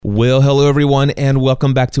Well, hello everyone, and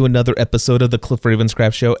welcome back to another episode of the Cliff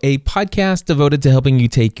Ravenscraft Show, a podcast devoted to helping you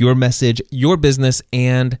take your message, your business,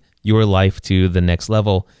 and your life to the next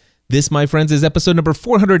level. This, my friends, is episode number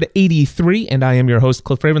 483, and I am your host,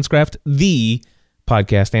 Cliff Ravenscraft, the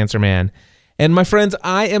podcast answer man. And my friends,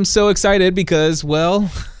 I am so excited because,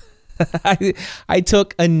 well, I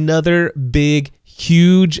took another big,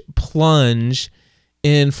 huge plunge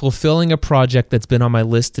in fulfilling a project that's been on my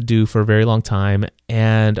list to do for a very long time,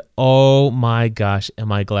 and oh my gosh,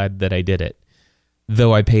 am I glad that I did it,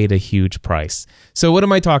 though I paid a huge price. So what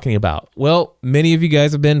am I talking about? Well, many of you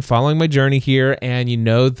guys have been following my journey here, and you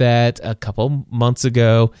know that a couple months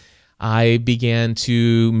ago, I began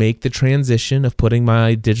to make the transition of putting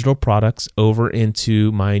my digital products over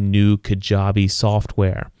into my new Kajabi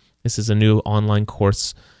software. This is a new online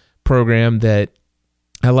course program that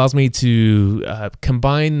allows me to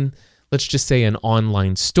combine, let's just say, an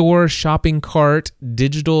online store, shopping cart,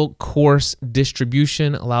 digital course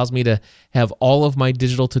distribution. Allows me to have all of my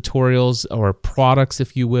digital tutorials or products,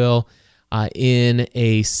 if you will, in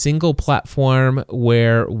a single platform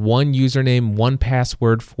where one username, one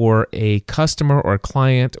password for a customer or a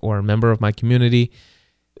client or a member of my community.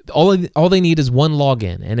 All they need is one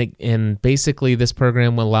login, and basically this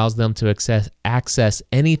program allows them to access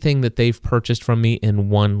anything that they've purchased from me in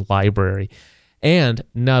one library. And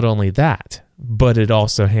not only that, but it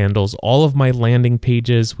also handles all of my landing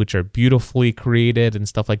pages, which are beautifully created and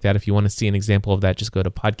stuff like that. If you want to see an example of that, just go to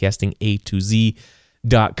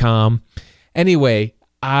podcastingA2Z.com. Anyway,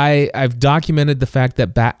 I've documented the fact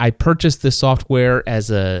that I purchased this software as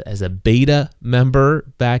a beta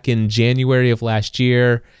member back in January of last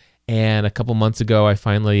year, and a couple months ago I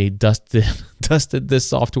finally dusted this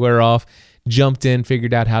software off, jumped in,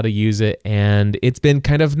 figured out how to use it, and it's been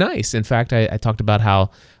kind of nice. In fact, I talked about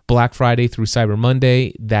how Black Friday through Cyber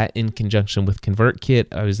Monday, that in conjunction with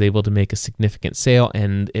ConvertKit, I was able to make a significant sale,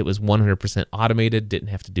 and it was 100% automated, didn't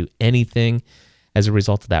have to do anything as a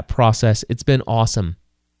result of that process. It's been awesome.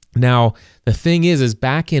 Now, the thing is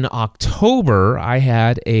back in October, I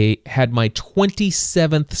had my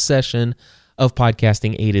 27th session of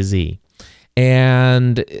Podcasting A to Z.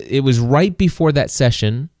 And it was right before that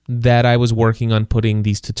session that I was working on putting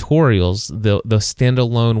these tutorials, the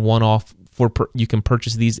standalone one-off, you can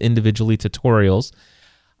purchase these individually tutorials.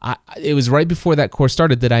 It was right before that course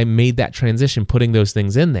started that I made that transition, putting those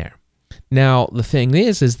things in there. Now, the thing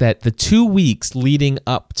is that the 2 weeks leading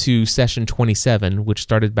up to session 27, which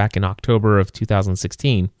started back in October of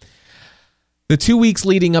 2016, the 2 weeks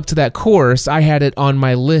leading up to that course, I had it on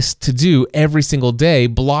my list to do every single day,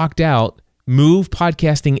 blocked out, move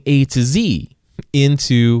Podcasting A to Z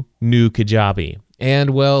into New Kajabi. And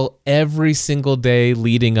well, every single day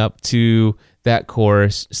leading up to that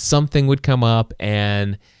course, something would come up,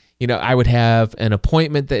 and I would have an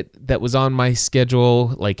appointment that was on my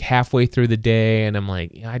schedule like halfway through the day, and I'm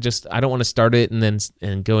like, I don't want to start it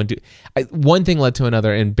and go and do. One thing led to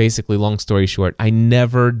another, and basically, long story short, I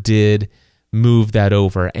never did move that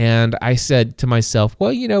over. And I said to myself,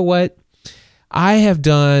 well, you know what? I have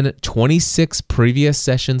done 26 previous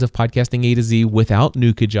sessions of Podcasting A to Z without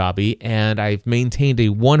New Kajabi, and I've maintained a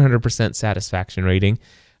 100% satisfaction rating.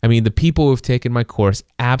 I mean, the people who have taken my course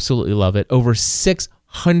absolutely love it. Over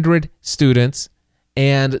 600 students.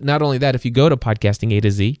 And not only that, if you go to Podcasting A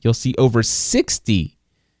to Z, you'll see over 60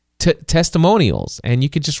 testimonials, and you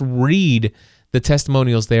could just read the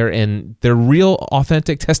testimonials there, and they're real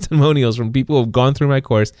authentic testimonials from people who have gone through my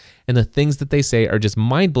course, and the things that they say are just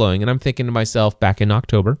mind-blowing. And I'm thinking to myself back in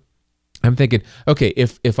October, I'm thinking, okay,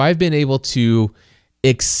 if I've been able to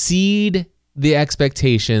exceed the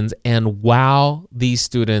expectations and wow these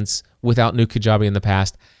students without New Kajabi in the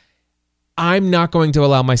past, I'm not going to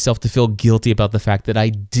allow myself to feel guilty about the fact that I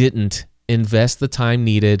didn't invest the time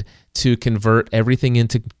needed to convert everything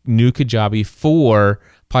into New Kajabi for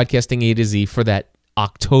Podcasting A to Z for that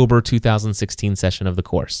October 2016 session of the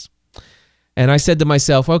course. And I said to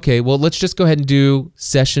myself, okay, well, let's just go ahead and do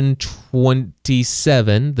session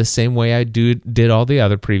 27 the same way I did all the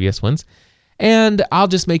other previous ones. And I'll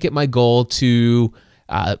just make it my goal to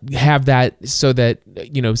have that so that,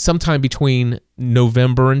 sometime between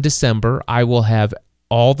November and December, I will have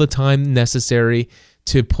all the time necessary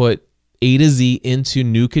to put A to Z into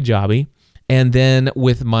New Kajabi. And then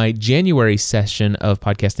with my January session of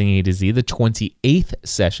Podcasting A to Z, the 28th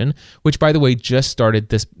session, which by the way just started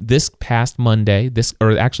this past Monday, this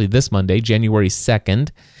Monday, January 2nd.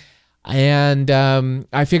 And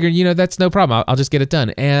I figured, that's no problem. I'll just get it done.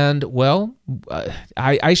 And well,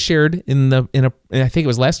 I shared in I think it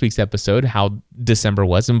was last week's episode how December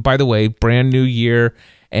was. And by the way, brand new year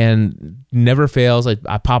and never fails.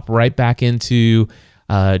 I pop right back into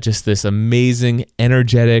just this amazing,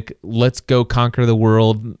 energetic, let's go conquer the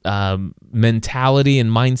world mentality and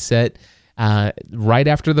mindset right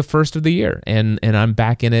after the first of the year. And I'm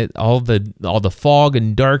back in it. All the fog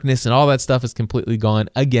and darkness and all that stuff is completely gone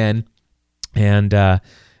again. And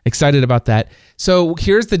excited about that. So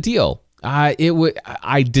here's the deal.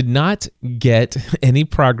 I did not get any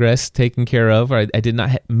progress taken care of. Or I did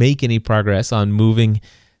not make any progress on moving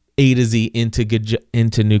A to Z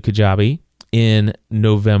into New Kajabi in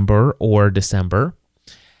November or December.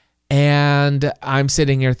 And I'm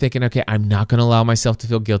sitting here thinking, okay, I'm not going to allow myself to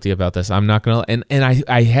feel guilty about this. I'm not going to, and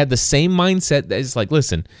I had the same mindset that is like,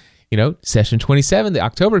 listen, session 27, the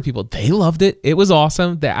October people, they loved it. It was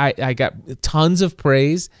awesome. That I got tons of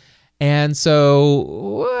praise. And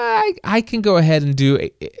so I can go ahead and do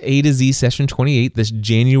A to Z session 28, this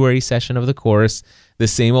January session of the course, the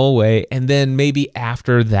same old way. And then maybe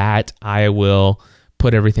after that, I will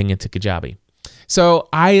put everything into Kajabi. So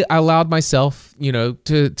I allowed myself,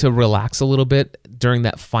 to relax a little bit during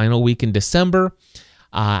that final week in December.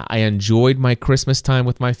 I enjoyed my Christmas time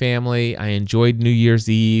with my family. I enjoyed New Year's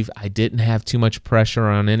Eve. I didn't have too much pressure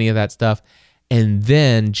on any of that stuff. And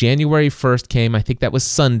then January 1st came, I think that was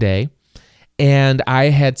Sunday, and I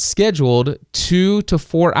had scheduled 2 to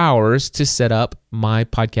 4 hours to set up my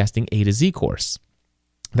podcasting A to Z course.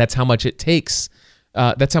 That's how much it takes.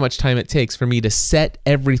 That's how much time it takes for me to set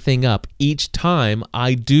everything up each time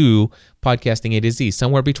I do podcasting A to Z,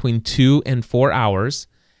 somewhere between 2 and 4 hours.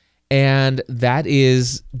 And that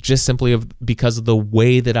is just simply because of the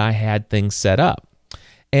way that I had things set up.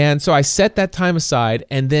 And so I set that time aside,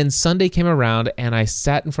 and then Sunday came around, and I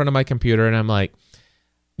sat in front of my computer, and I'm like,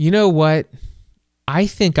 you know what? I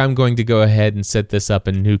think I'm going to go ahead and set this up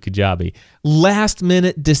in New Kajabi. Last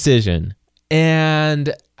minute decision.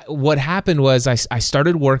 And what happened was I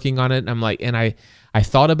started working on it, and I'm like, and I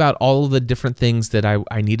thought about all of the different things that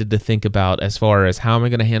I needed to think about as far as how am I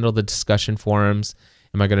going to handle the discussion forums.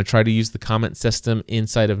 Am I going to try to use the comment system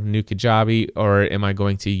inside of New Kajabi, or am I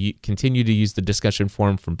going to continue to use the discussion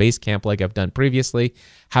forum from Basecamp like I've done previously?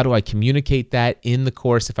 How do I communicate that in the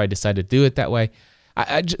course if I decide to do it that way?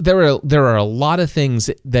 There are a lot of things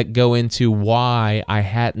that go into why I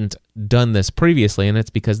hadn't done this previously, and it's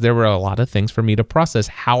because there were a lot of things for me to process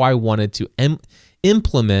how I wanted to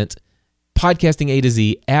implement podcasting A to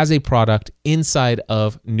Z as a product inside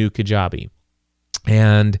of New Kajabi.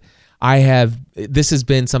 And this has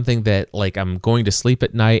been something that, like, I'm going to sleep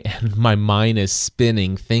at night and my mind is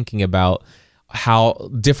spinning thinking about how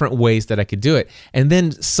different ways that I could do it. And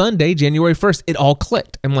then Sunday, January 1st, it all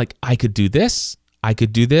clicked. I'm like, I could do this, I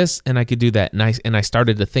could do this, and I could do that. And I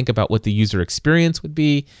started to think about what the user experience would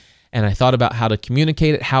be. And I thought about how to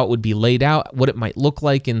communicate it, how it would be laid out, what it might look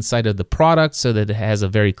like inside of the product so that it has a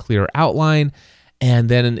very clear outline. And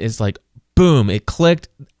then it's like, boom, it clicked.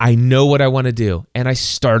 I know what I want to do. And I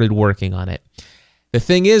started working on it. The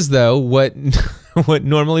thing is, though, what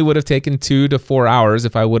normally would have taken 2 to 4 hours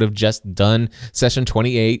if I would have just done session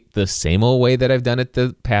 28 the same old way that I've done it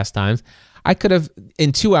the past times, I could have,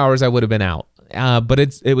 in 2 hours, I would have been out. But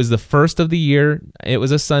it was the first of the year. It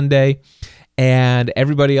was a Sunday, and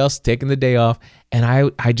everybody else taking the day off. And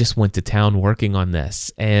I just went to town working on this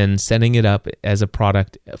and setting it up as a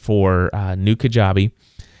product for New Kajabi.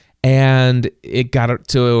 And it got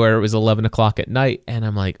to where it was 11 o'clock at night, and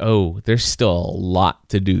I'm like, oh, there's still a lot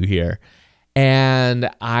to do here. And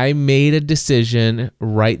I made a decision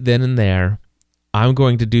right then and there. I'm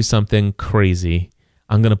going to do something crazy.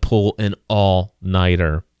 I'm going to pull an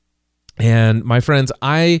all-nighter. And my friends,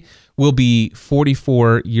 I will be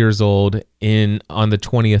 44 years old on the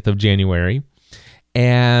 20th of January,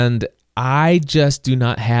 and I just do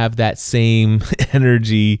not have that same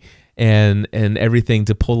energy and everything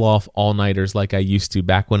to pull off all-nighters like I used to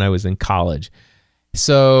back when I was in college.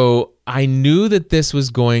 So I knew that this was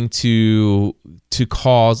going to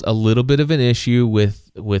cause a little bit of an issue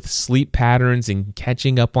with sleep patterns and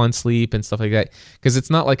catching up on sleep and stuff like that, because it's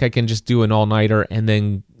not like I can just do an all-nighter and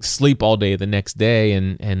then sleep all day the next day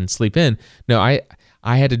and sleep in. No, I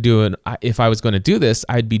had to do if I was going to do this,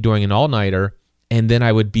 I'd be doing an all-nighter, and then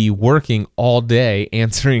I would be working all day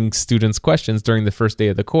answering students' questions during the first day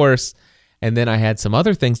of the course. And then I had some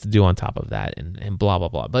other things to do on top of that and blah, blah,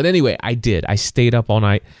 blah. But anyway, I did. I stayed up all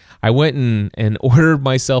night. I went and ordered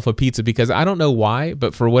myself a pizza because I don't know why,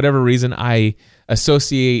 but for whatever reason, I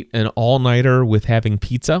associate an all-nighter with having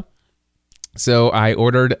pizza. So I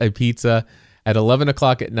ordered a pizza at 11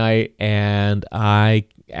 o'clock at night, and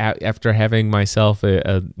after having myself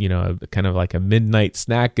a kind of like a midnight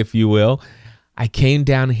snack, if you will, I came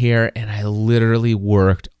down here and I literally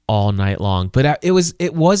worked all night long. But it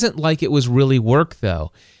wasn't like it was really work,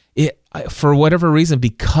 though. for whatever reason,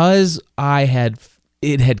 because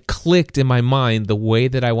it had clicked in my mind the way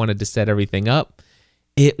that I wanted to set everything up.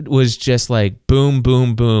 It was just like boom,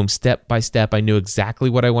 boom, boom, step by step. I knew exactly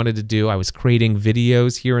what I wanted to do. I was creating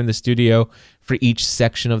videos here in the studio for each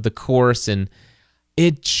section of the course, and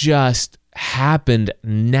it just happened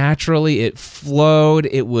naturally. It flowed.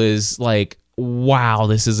 It was like, wow,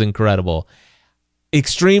 this is incredible.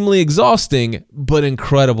 Extremely exhausting, but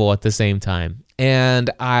incredible at the same time. And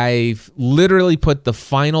I've literally put the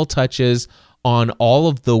final touches on all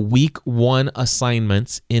of the week 1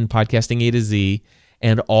 assignments in Podcasting A to Z,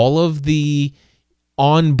 and all of the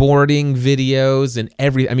onboarding videos and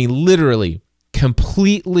literally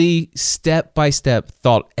completely step by step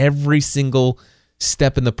thought every single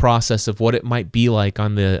step in the process of what it might be like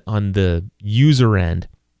on the user end.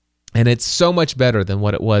 And it's so much better than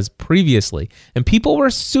what it was previously. And people were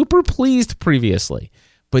super pleased previously,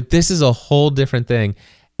 but this is a whole different thing.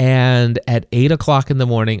 And at 8 o'clock in the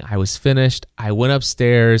morning, I was finished. I went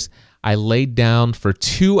upstairs. I laid down for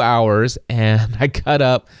 2 hours, and I got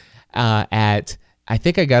up I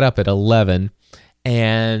think I got up at 11,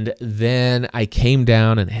 and then I came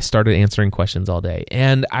down and started answering questions all day.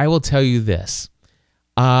 And I will tell you this,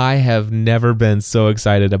 I have never been so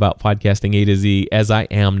excited about Podcasting A to Z as I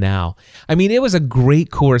am now. I mean, it was a great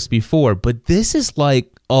course before, but this is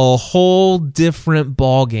like a whole different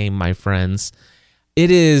ballgame, my friends. It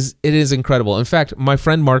is incredible. In fact, my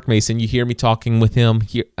friend Mark Mason, you hear me talking with him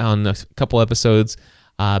here on a couple episodes.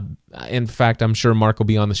 In fact, I'm sure Mark will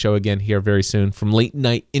be on the show again here very soon from Late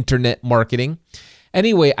Night Internet Marketing.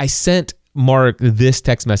 Anyway, I sent Mark this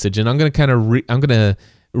text message, and I'm going to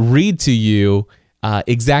read to you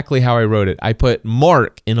exactly how I wrote it. I put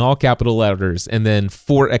Mark in all capital letters and then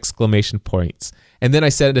 4 exclamation points. And then I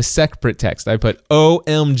sent a separate text. I put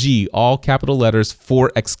OMG, all capital letters,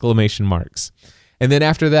 4 exclamation marks. And then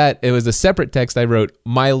after that, it was a separate text. I wrote,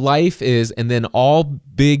 my life is, and then all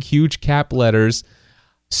big, huge cap letters,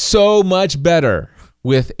 so much better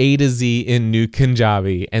with A to Z in New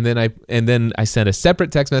Kajabi. And then I sent a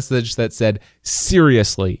separate text message that said,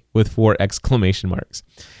 seriously, with 4 exclamation marks.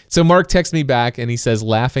 So Mark texts me back and he says,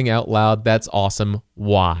 laughing out loud, that's awesome.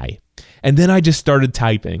 Why? And then I just started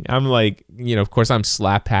typing. I'm like, of course I'm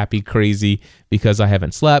slap happy crazy because I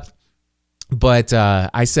haven't slept. But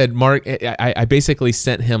I said, Mark, I basically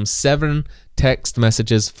sent him 7 text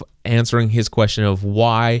messages answering his question of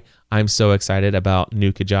why I'm so excited about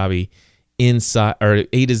New Kajabi inside, or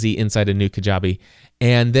A to Z inside of New Kajabi.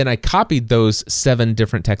 And then I copied those 7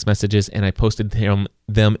 different text messages and I posted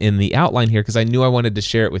them in the outline here because I knew I wanted to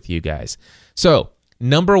share it with you guys. So,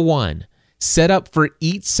 number 1, setup for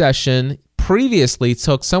each session previously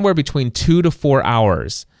took somewhere between 2 to 4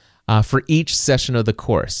 hours for each session of the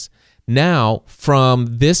course. Now,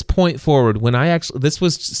 from this point forward, this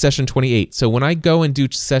was session 28. So when I go and do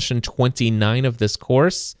session 29 of this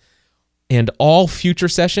course and all future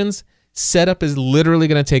sessions, setup is literally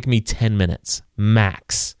going to take me 10 minutes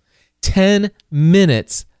max. 10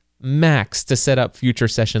 minutes max to set up future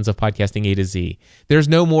sessions of Podcasting A to Z. There's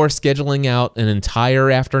no more scheduling out an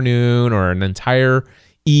entire afternoon or an entire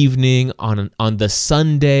evening on the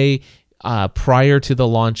Sunday prior to the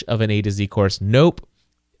launch of an A to Z course. Nope.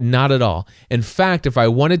 Not at all. In fact, if I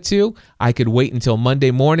wanted to, I could wait until Monday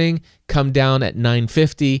morning, come down at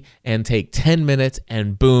 9:50 and take 10 minutes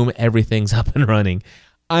and boom, everything's up and running.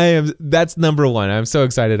 That's number 1. I'm so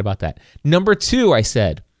excited about that. Number 2, I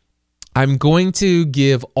said, I'm going to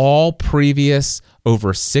give all previous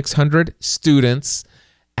over 600 students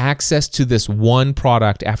access to this one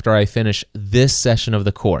product after I finish this session of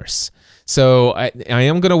the course. So I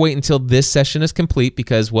am going to wait until this session is complete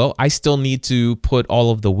because, well, I still need to put all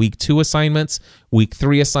of the week 2 assignments, week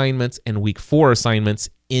 3 assignments, and week 4 assignments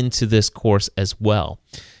into this course as well.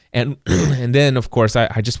 And then, of course,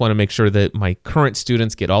 I just want to make sure that my current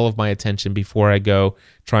students get all of my attention before I go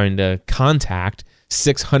trying to contact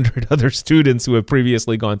 600 other students who have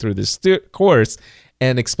previously gone through this course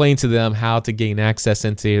and explain to them how to gain access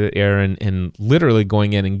into there and literally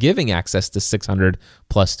going in and giving access to 600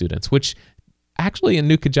 plus students, which actually in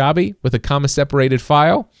New Kajabi with a comma-separated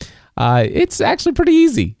file, it's actually pretty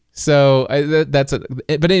easy. So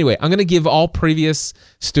but anyway, I'm going to give all previous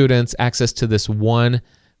students access to this one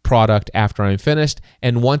product after I'm finished.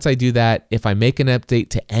 And once I do that, if I make an update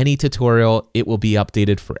to any tutorial, it will be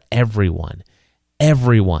updated for everyone.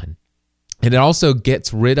 And it also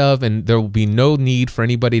gets rid of, and there will be no need for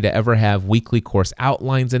anybody to ever have weekly course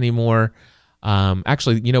outlines anymore.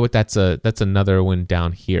 Actually, you know what? That's another one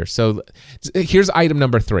down here. So here's item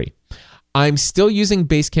number 3. I'm still using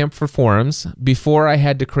Basecamp for forums. Before, I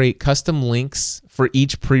had to create custom links for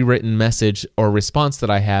each pre-written message or response that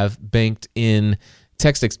I have banked in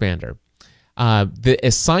TextExpander. The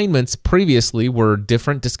assignments previously were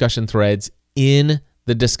different discussion threads in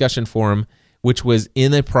the discussion forum, which was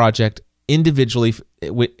in a project individually,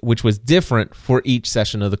 which was different for each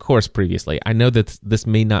session of the course previously. I know that this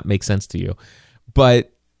may not make sense to you,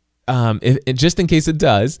 but just in case it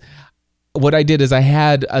does, what I did is I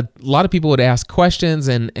had a lot of people would ask questions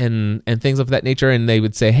and things of that nature, and they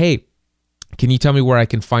would say, hey, can you tell me where I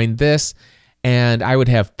can find this? And I would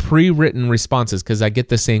have pre-written responses because I get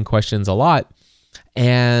the same questions a lot.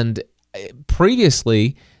 And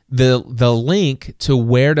previously, the link to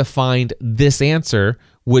where to find this answer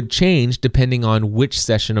would change depending on which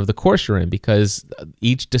session of the course you're in, because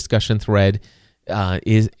each discussion thread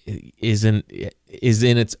is in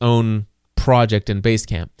its own project in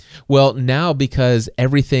Basecamp. Well, now because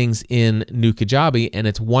everything's in New Kajabi and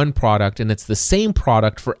it's one product and it's the same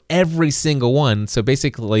product for every single one, so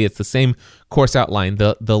basically it's the same course outline.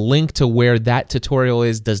 The link to where that tutorial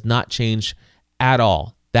is does not change at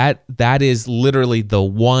all. That is literally the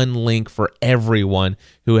one link for everyone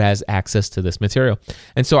who has access to this material.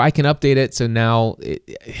 And so I can update it. So now,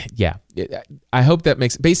 I hope that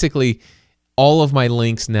makes basically all of my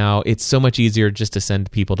links now, it's so much easier just to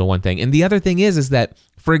send people to one thing. And the other thing is that,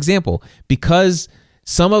 for example, because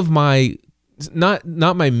some of my, not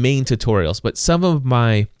my main tutorials, but some of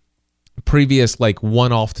my previous like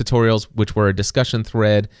one-off tutorials, which were a discussion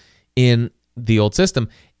thread in the old system,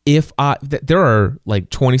 there are like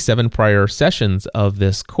 27 prior sessions of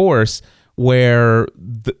this course where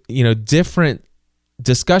different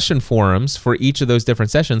discussion forums for each of those different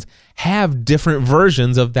sessions have different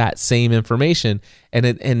versions of that same information,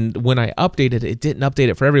 and when I updated it didn't update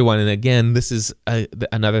it for everyone. And again, this is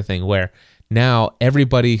another thing where now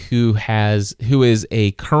everybody who is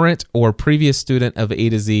a current or previous student of A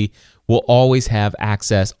to Z will always have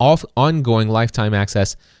access, ongoing lifetime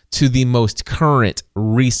access to the most current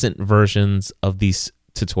recent versions of these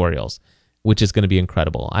tutorials, which is going to be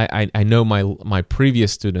incredible. I know my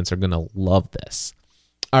previous students are going to love this.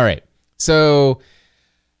 All right, so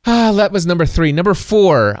that was number 3. Number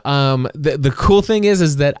 4, the cool thing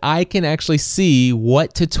is that I can actually see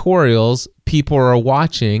what tutorials people are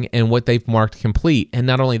watching and what they've marked complete. And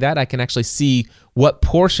not only that, I can actually see what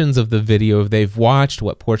portions of the video they've watched,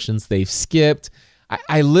 what portions they've skipped.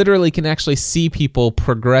 I literally can actually see people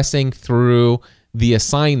progressing through the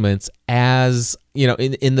assignments as,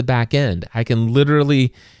 in the back end. I can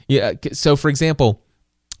literally, so for example,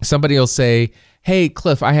 somebody will say, hey,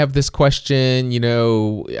 Cliff, I have this question,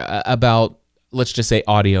 about, let's just say,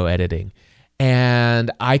 audio editing.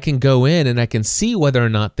 And I can go in and I can see whether or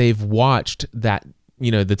not they've watched that,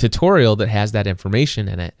 the tutorial that has that information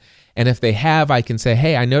in it. And if they have, I can say,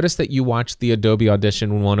 hey, I noticed that you watched the Adobe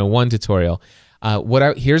Audition 101 tutorial.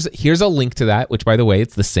 Here's a link to that, which, by the way,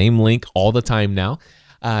 it's the same link all the time now.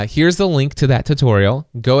 Here's the link to that tutorial.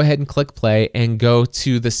 Go ahead and click play and go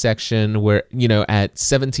to the section where, at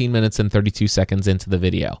 17 minutes and 32 seconds into the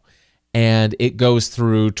video. And it goes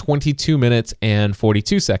through 22 minutes and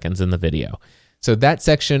 42 seconds in the video. So that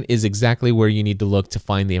section is exactly where you need to look to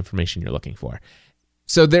find the information you're looking for.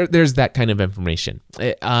 So there's that kind of information.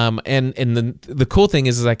 And the cool thing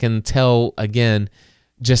is I can tell, again,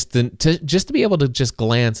 just to be able to just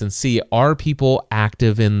glance and see, are people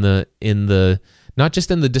active in the not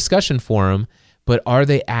just in the discussion forum, but are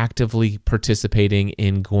they actively participating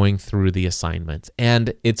in going through the assignments?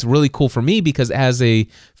 And it's really cool for me because as a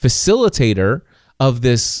facilitator of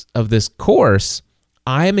this course,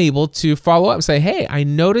 I'm able to follow up and say, hey, I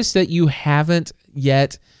noticed that you haven't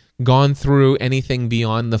yet gone through anything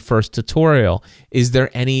beyond the first tutorial. Is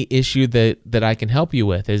there any issue that I can help you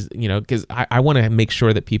with? Because I want to make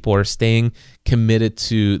sure that people are staying committed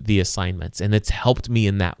to the assignments, and it's helped me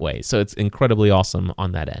in that way. So it's incredibly awesome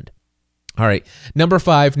on that end. All right, number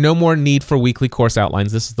 5, no more need for weekly course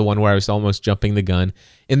outlines. This is the one where I was almost jumping the gun.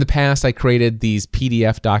 In the past, I created these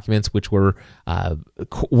PDF documents, which were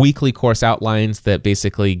weekly course outlines that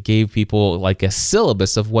basically gave people like a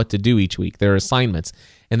syllabus of what to do each week, their assignments.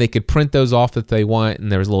 And they could print those off if they want, and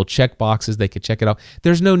there was little check boxes, they could check it off.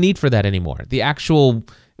 There's no need for that anymore. The actual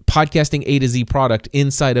Podcasting A to Z product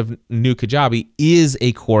inside of New Kajabi is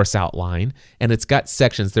a course outline, and it's got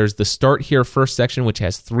sections. There's the Start Here First section, which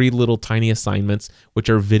has 3 little tiny assignments, which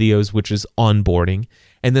are videos, which is onboarding.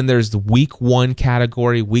 And then there's the week 1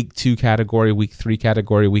 category, week 2 category, week 3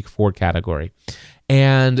 category, week 4 category.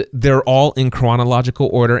 And they're all in chronological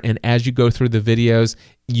order, and as you go through the videos,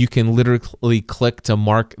 you can literally click to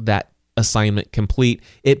mark that assignment complete.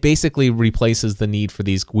 It basically replaces the need for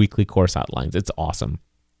these weekly course outlines. It's awesome.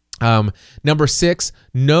 Number 6,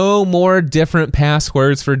 no more different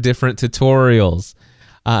passwords for different tutorials.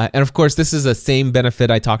 And of course, this is the same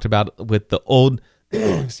benefit I talked about with the old,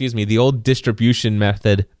 the old distribution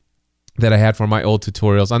method that I had for my old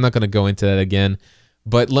tutorials. I'm not going to go into that again,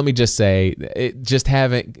 but let me just say,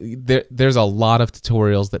 there's a lot of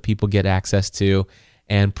tutorials that people get access to,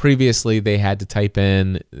 and previously they had to type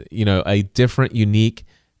in, a different unique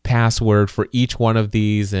password for each one of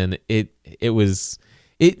these, and it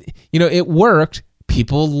worked.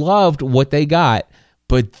 People loved what they got.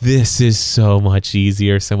 But this is so much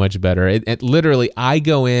easier, so much better. It literally, I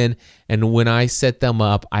go in, and when I set them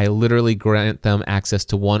up, I literally grant them access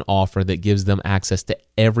to one offer that gives them access to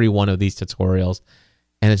every one of these tutorials.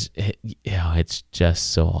 And it's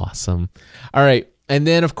just so awesome. All right. And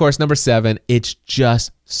then, of course, number 7, it's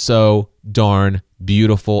just so darn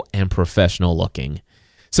beautiful and professional looking.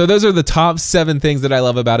 So those are the top 7 things that I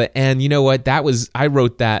love about it. And you know what? I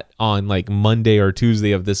wrote that on like Monday or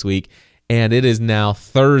Tuesday of this week. And it is now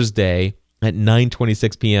Thursday at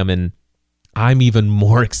 9:26 p.m. and I'm even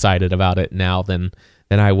more excited about it now than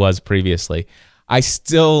I was previously. I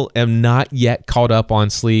still am not yet caught up on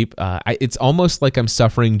sleep. It's almost like I'm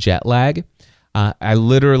suffering jet lag. I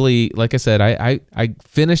literally, like I said, I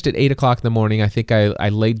finished at 8 o'clock in the morning. I think I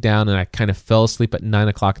laid down and I kind of fell asleep at 9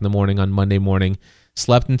 o'clock in the morning on Monday morning,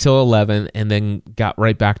 slept until 11, and then got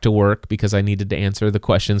right back to work because I needed to answer the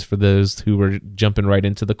questions for those who were jumping right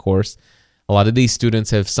into the course. A lot of these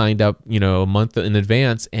students have signed up, a month in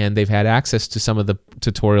advance, and they've had access to some of the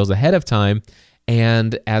tutorials ahead of time.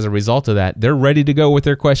 And as a result of that, they're ready to go with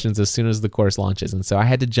their questions as soon as the course launches. And so I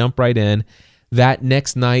had to jump right in. That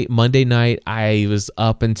next night, Monday night, I was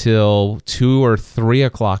up until 2 or 3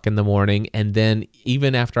 o'clock in the morning. And then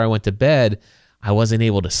even after I went to bed, I wasn't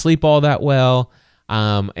able to sleep all that well.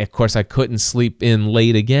 Of course, I couldn't sleep in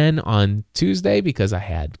late again on Tuesday because I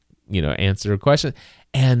had, answered a question.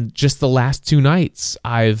 And just the last 2 nights,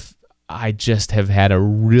 I just have had a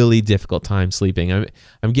really difficult time sleeping.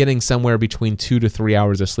 I'm getting somewhere between 2 to 3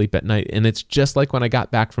 hours of sleep at night, and it's just like when I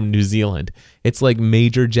got back from New Zealand. It's like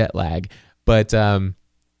major jet lag. But I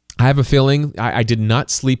have a feeling I did not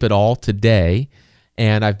sleep at all today,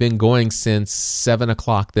 and I've been going since 7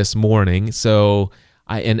 o'clock this morning. So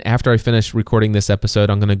after I finish recording this episode,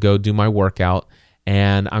 I'm going to go do my workout.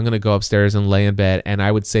 And I'm going to go upstairs and lay in bed. And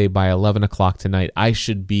I would say by 11 o'clock tonight, I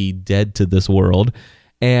should be dead to this world.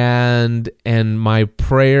 And my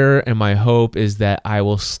prayer and my hope is that I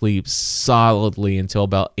will sleep solidly until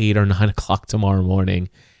about 8 or 9 o'clock tomorrow morning.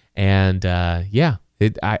 And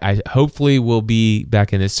I hopefully will be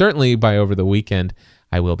back in it. Certainly by over the weekend,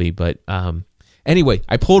 I will be. But anyway,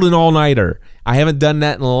 I pulled an all-nighter. I haven't done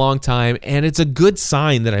that in a long time, and it's a good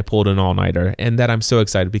sign that I pulled an all-nighter and that I'm so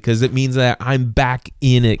excited because it means that I'm back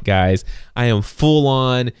in it, guys. I am full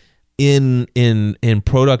on in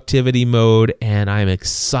productivity mode, and I'm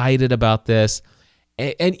excited about this.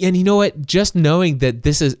 And you know what? Just knowing that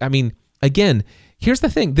this is, again, here's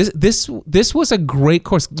the thing. This was a great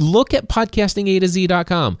course. Look at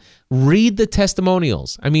podcastingA2Z.com. Read the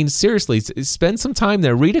testimonials. Seriously, spend some time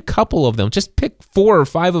there. Read a couple of them. Just pick 4 or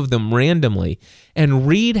 5 of them randomly and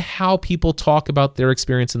read how people talk about their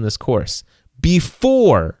experience in this course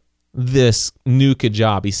before this new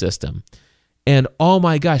Kajabi system. And oh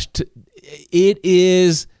my gosh, it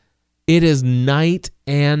is night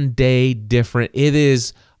and day different. It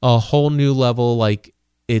is a whole new level. Like,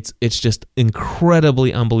 it's just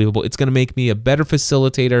incredibly unbelievable. It's going to make me a better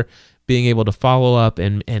facilitator, being able to follow up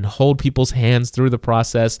and hold people's hands through the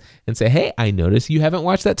process and say, hey, I noticed you haven't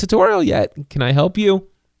watched that tutorial yet. Can I help you?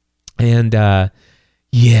 And oh,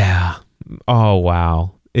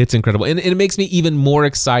 wow. It's incredible. And it makes me even more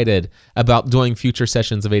excited about doing future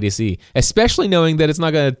sessions of A2Z, especially knowing that it's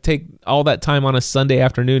not going to take all that time on a Sunday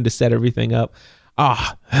afternoon to set everything up.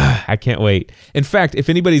 I can't wait. In fact, if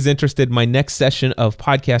anybody's interested, my next session of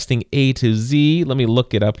Podcasting A2Z, let me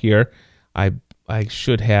look it up here. I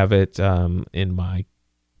should have it in my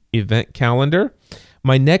event calendar.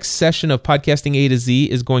 My next session of Podcasting A2Z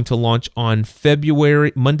is going to launch on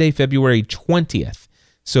Monday, February 20th.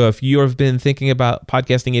 So if you have been thinking about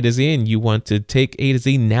Podcasting A2Z and you want to take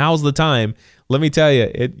A2Z, now's the time. Let me tell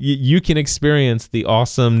you, you can experience the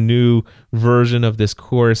awesome new version of this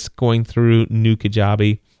course going through new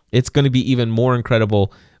Kajabi. It's going to be even more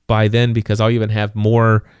incredible by then because I'll even have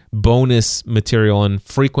more bonus material and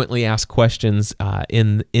frequently asked questions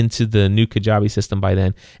into the new Kajabi system by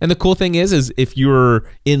then. And the cool thing is if you're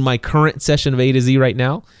in my current session of A2Z right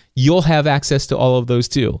now, you'll have access to all of those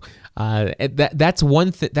too. That's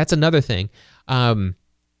one thing. That's another thing.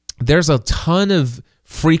 there's a ton of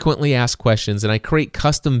frequently asked questions, and I create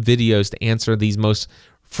custom videos to answer these most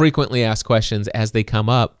frequently asked questions as they come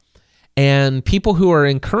up. And people who are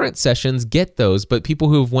in current sessions get those, but people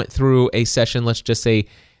who have went through a session, let's just say,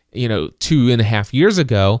 2.5 years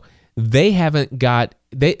ago, they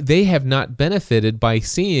have not benefited by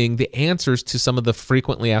seeing the answers to some of the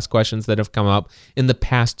frequently asked questions that have come up in the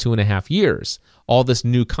past 2.5 years, all this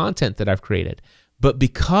new content that I've created. But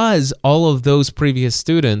because all of those previous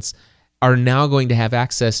students are now going to have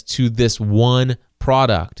access to this one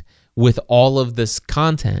product with all of this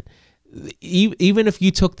content, even if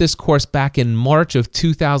you took this course back in March of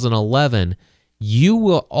 2011, you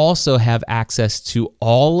will also have access to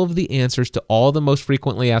all of the answers to all the most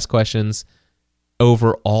frequently asked questions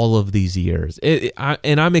over all of these years.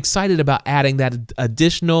 And I'm excited about adding that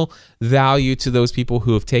additional value to those people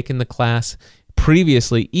who have taken the class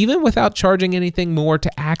previously, even without charging anything more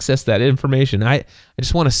to access that information. I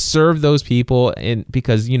just want to serve those people, and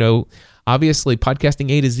because, obviously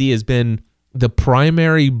Podcasting A to Z has been the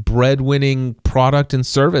primary breadwinning product and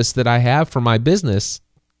service that I have for my business,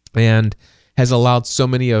 and has allowed so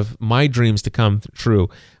many of my dreams to come true.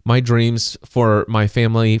 My dreams for my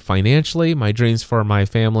family financially, my dreams for my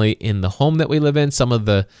family in the home that we live in, some of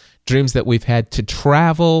the dreams that we've had to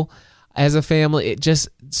travel as a family, it just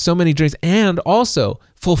so many dreams, and also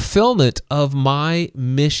fulfillment of my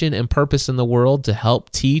mission and purpose in the world to help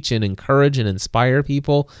teach and encourage and inspire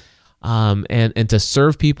people, and to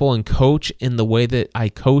serve people and coach in the way that I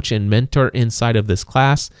coach and mentor inside of this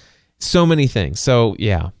class. So many things. So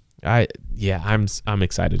I'm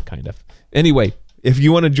excited, kind of. Anyway, if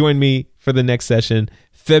you want to join me for the next session,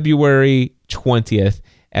 February 20th,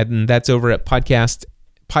 and that's over at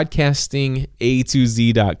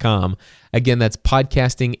podcastinga2z.com. Again, that's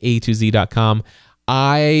podcastinga2z.com.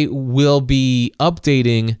 I will be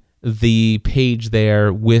updating the page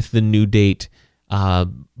there with the new date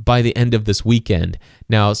by the end of this weekend.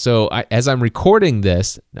 Now, as I'm recording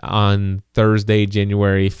this on Thursday,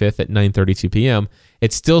 January 5th at 9:32 p.m.,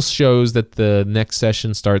 it still shows that the next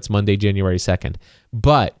session starts Monday, January 2nd.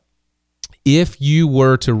 But if you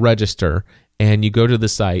were to register and you go to the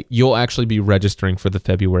site, you'll actually be registering for the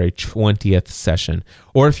February 20th session.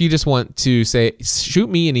 Or if you just want to shoot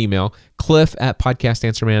me an email,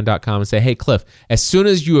 cliff@podcastanswerman.com, and say, hey, Cliff, as soon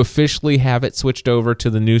as you officially have it switched over to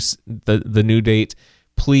the new date,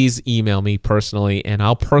 please email me personally, and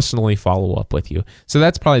I'll personally follow up with you. So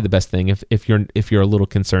that's probably the best thing if you're a little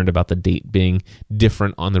concerned about the date being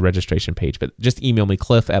different on the registration page. But just email me,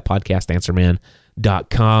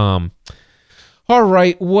 cliff@podcastanswerman.com. All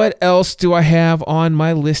right, what else do I have on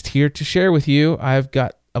my list here to share with you? I've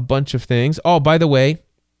got a bunch of things. Oh, by the way,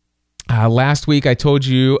 last week I told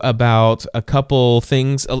you about a couple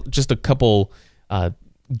things, just a couple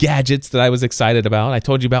gadgets that I was excited about. I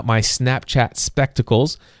told you about my Snapchat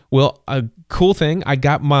spectacles. Well, a cool thing, I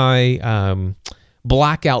got my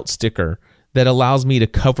blackout sticker that allows me to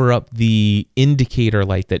cover up the indicator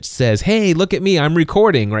light that says, hey, look at me, I'm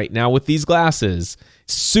recording right now with these glasses.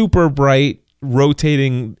 Super bright,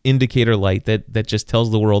 rotating indicator light that just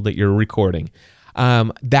tells the world that you're recording.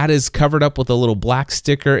 That is covered up with a little black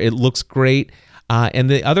sticker. It looks great. And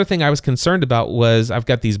the other thing I was concerned about was I've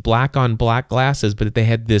got these black on black glasses, but they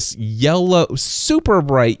had this yellow, super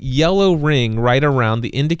bright yellow ring right around the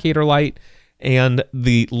indicator light and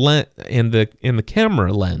the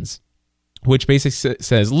camera lens, which basically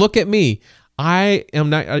says, look at me. I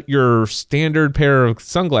am not your standard pair of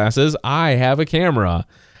sunglasses. I have a camera.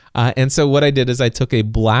 And so what I did is I took a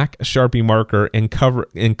black Sharpie marker and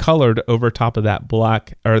colored over top of that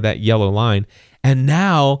black or that yellow line. And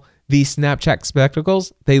now these Snapchat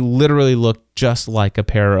spectacles, they literally look just like a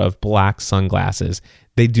pair of black sunglasses.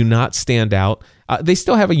 They do not stand out. They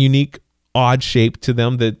still have a unique, odd shape to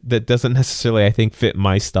them that doesn't necessarily, I think, fit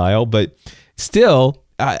my style. But still,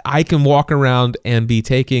 I can walk around and be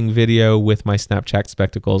taking video with my Snapchat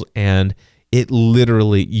spectacles, and it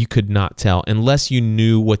literally, you could not tell unless you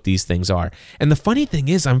knew what these things are. And the funny thing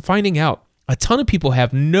is, I'm finding out a ton of people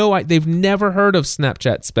they've never heard of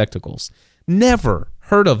Snapchat spectacles. Never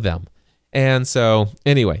heard of them. And so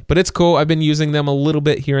anyway, but it's cool. I've been using them a little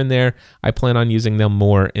bit here and there. I plan on using them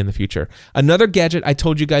more in the future. Another gadget I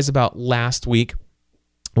told you guys about last week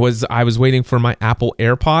was I was waiting for my Apple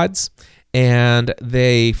AirPods, and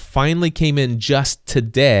they finally came in just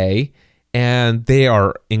today, and they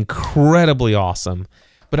are incredibly awesome.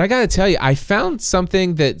 But I got to tell you, I found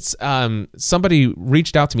something that's somebody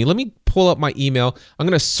reached out to me. Let me pull up my email. I'm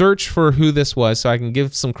going to search for who this was so I can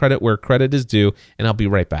give some credit where credit is due, and I'll be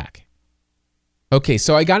right back. Okay,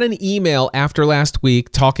 so I got an email after last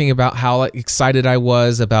week talking about how excited I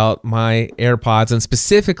was about my AirPods, and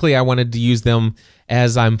specifically I wanted to use them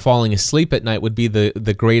as I'm falling asleep at night would be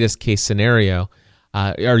the greatest case scenario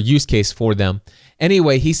or use case for them.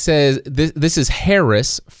 Anyway, he says this is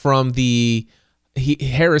Harris from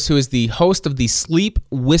Harris, who is the host of the Sleep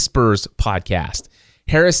Whispers podcast.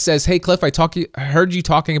 Harris says, "Hey Cliff, I heard you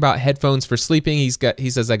talking about headphones for sleeping. He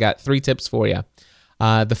says I got 3 tips for you.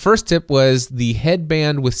 The first tip was the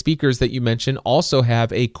headband with speakers that you mentioned also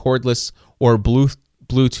have a cordless or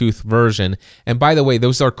Bluetooth version. And by the way,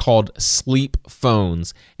 those are called sleep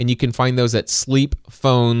phones. And you can find those at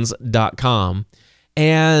sleepphones.com.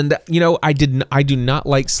 And, I do not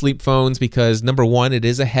like sleep phones because, number one, it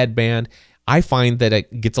is a headband. I find that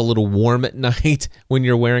it gets a little warm at night when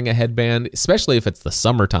you're wearing a headband, especially if it's the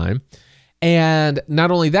summertime. And not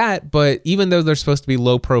only that, but even though they're supposed to be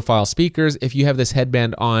low-profile speakers, if you have this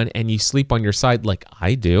headband on and you sleep on your side like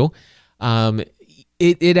I do,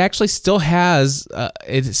 it actually still has,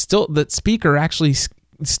 the speaker actually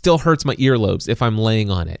still hurts my earlobes if I'm laying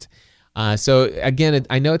on it. So again,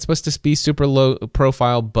 I know it's supposed to be super low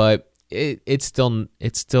profile, but it's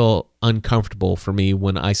still uncomfortable for me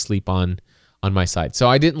when I sleep on my side. So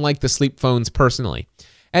I didn't like the sleep phones personally.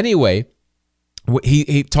 Anyway,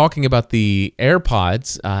 he talking about the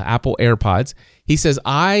AirPods, Apple AirPods. He says,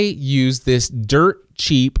 I use this dirt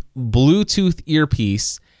cheap Bluetooth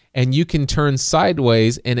earpiece, and you can turn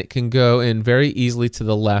sideways and it can go in very easily to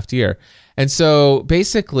the left ear. And so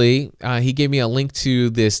basically, he gave me a link to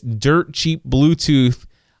this dirt cheap Bluetooth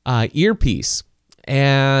earpiece,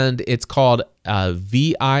 and it's called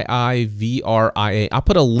VIIVRIA. I'll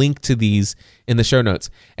put a link to these in the show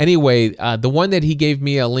notes. Anyway, the one that he gave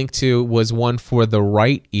me a link to was one for the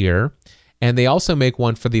right ear, and they also make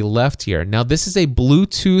one for the left ear. Now, this is a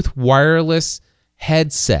Bluetooth wireless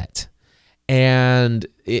headset, and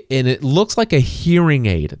it looks like a hearing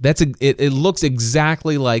aid. It looks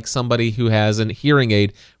exactly like somebody who has a hearing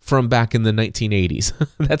aid from back in the 1980s.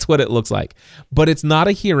 That's what it looks like. But it's not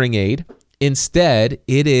a hearing aid. Instead,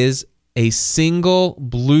 it is a single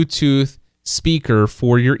Bluetooth speaker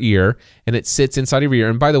for your ear, and it sits inside of your ear.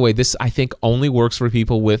 And by the way, this I think only works for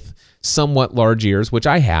people with somewhat large ears, which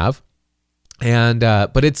I have. And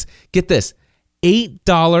but it's, get this,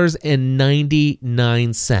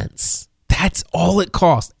 $8.99. That's all it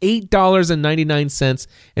costs, $8.99.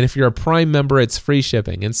 And if you're a Prime member, it's free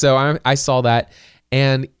shipping. And so I saw that.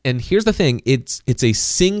 And here's the thing, it's a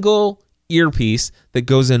single earpiece that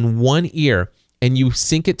goes in one ear, and you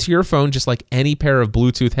sync it to your phone just like any pair of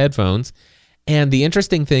Bluetooth headphones. And the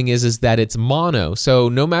interesting thing is that it's mono. So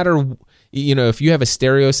no matter, if you have a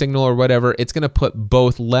stereo signal or whatever, it's going to put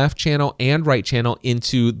both left channel and right channel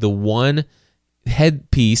into the one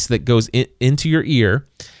headpiece that goes into your ear.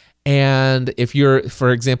 And if you're,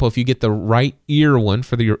 for example, if you get the right ear one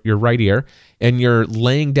for your right ear, and you're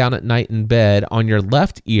laying down at night in bed on your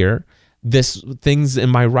left ear, this thing's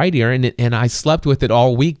in my right ear, and I slept with it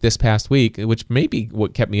all week this past week, which may be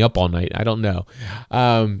what kept me up all night. I don't know.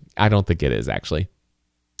 I don't think it is, actually.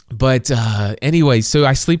 But anyway, so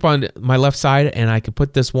I sleep on my left side, and I can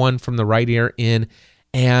put this one from the right ear in,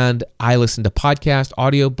 and I listen to podcasts,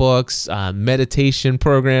 audiobooks, meditation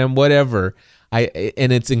program, whatever.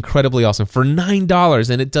 And it's incredibly awesome for $9,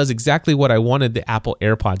 and it does exactly what I wanted the Apple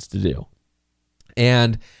AirPods to do.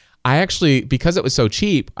 And I actually, because it was so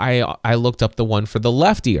cheap, I looked up the one for the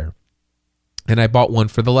left ear, and I bought one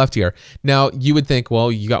for the left ear. Now, you would think,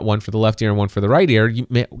 well, you got one for the left ear and one for the right ear.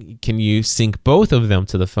 Can you sync both of them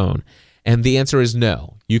to the phone? And the answer is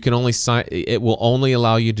no. You can only it will only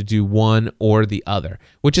allow you to do one or the other,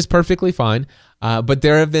 which is perfectly fine. But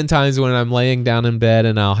there have been times when I'm laying down in bed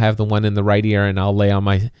and I'll have the one in the right ear and I'll lay on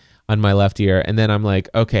my left ear, and then I'm like,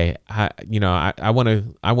 okay, I want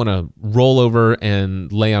to roll over and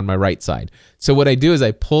lay on my right side. So what I do is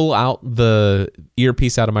I pull out the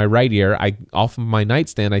earpiece out of my right ear. Off of my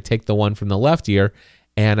nightstand, I take the one from the left ear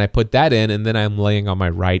and I put that in, and then I'm laying on my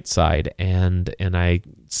right side, and I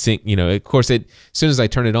sync. Of course, as soon as I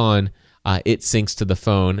turn it on, it syncs to the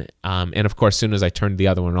phone, and of course, as soon as I turn the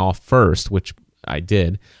other one off first, which I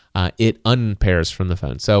did, it unpairs from the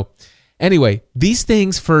phone. So anyway, these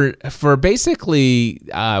things for basically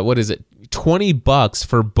 $20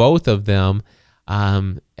 for both of them.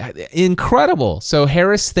 Incredible. So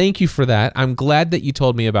Harris, thank you for that. I'm glad that you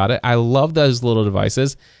told me about it. I love those little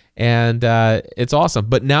devices, and it's awesome.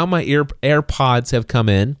 But now my AirPods have come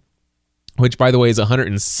in, which by the way is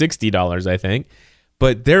 $160, I think.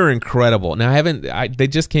 But they're incredible. Now they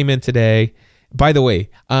just came in today. By the way,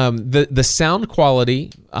 the sound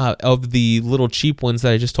quality of the little cheap ones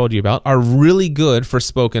that I just told you about are really good for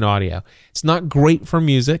spoken audio. It's not great for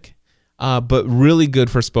music, but really good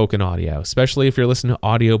for spoken audio, especially if you're listening to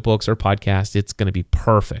audiobooks or podcasts. It's going to be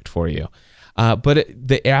perfect for you. But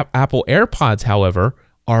the Apple AirPods, however,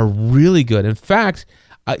 are really good. In fact,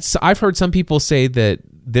 so I've heard some people say that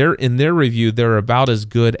in their review, they're about as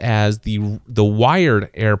good as the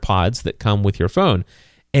wired AirPods that come with your phone.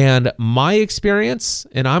 And my experience,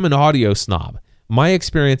 and I'm an audio snob, my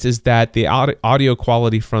experience is that the audio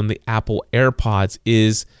quality from the Apple AirPods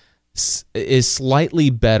is slightly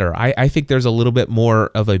better. I think there's a little bit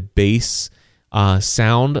more of a bass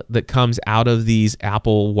sound that comes out of these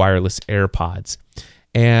Apple wireless AirPods.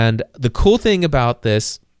 And the cool thing about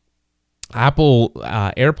this Apple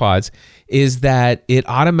AirPods is that it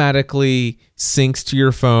automatically syncs to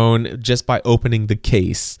your phone just by opening the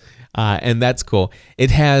case. And that's cool.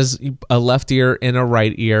 It has a left ear and a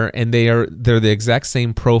right ear, and they're the exact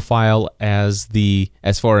same profile as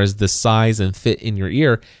far as the size and fit in your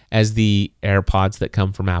ear as the AirPods that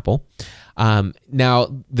come from Apple.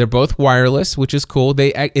 Now they're both wireless, which is cool.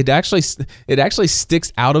 It actually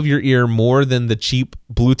sticks out of your ear more than the cheap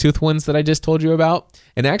Bluetooth ones that I just told you about.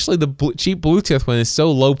 And actually, the cheap Bluetooth one is so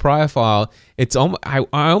low profile. I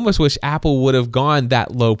almost wish Apple would have gone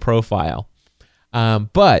that low profile.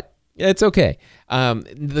 But it's okay.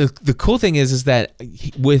 The cool thing is that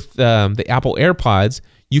with the Apple AirPods,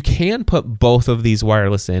 you can put both of these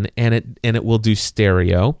wireless in, and it will do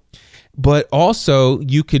stereo. But also,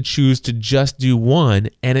 you could choose to just do one,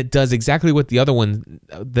 and it does exactly what the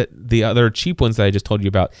other cheap ones that I just told you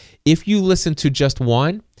about. If you listen to just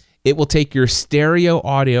one, it will take your stereo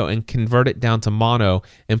audio and convert it down to mono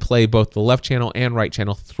and play both the left channel and right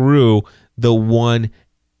channel through the one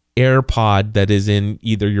AirPod that is in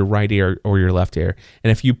either your right ear or your left ear.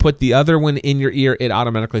 And if you put the other one in your ear, it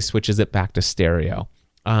automatically switches it back to stereo.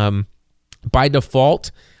 By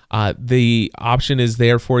default, the option is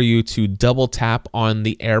there for you to double tap on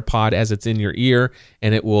the AirPod as it's in your ear,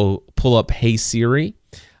 and it will pull up Hey Siri.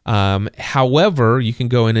 However, you can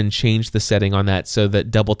go in and change the setting on that so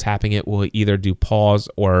that double tapping it will either do pause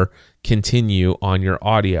or continue on your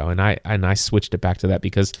audio. And I switched it back to that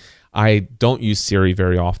because I don't use Siri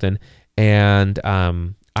very often, and I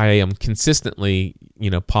am consistently,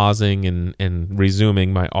 pausing and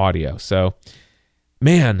resuming my audio. So,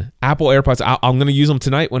 man, Apple AirPods, I'm going to use them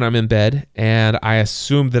tonight when I'm in bed, and I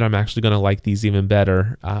assume that I'm actually going to like these even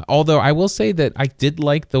better. Although I will say that I did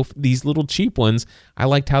like these little cheap ones. I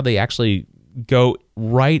liked how they actually go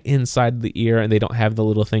right inside the ear, and they don't have the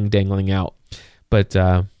little thing dangling out. But,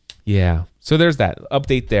 yeah, so there's that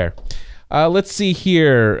update there. Let's see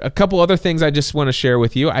here. A couple other things I just want to share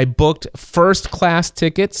with you. I booked first-class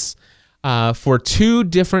tickets for 2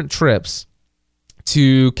 different trips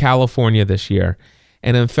to California this year.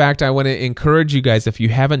 And in fact, I want to encourage you guys, if you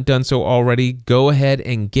haven't done so already, go ahead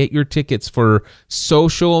and get your tickets for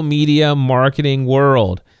Social Media Marketing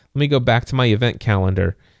World. Let me go back to my event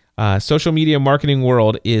calendar. Social Media Marketing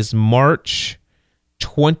World is March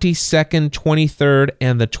 22nd, 23rd,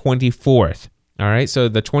 and the 24th. All right, so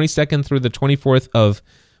the 22nd through the 24th of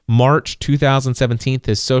March 2017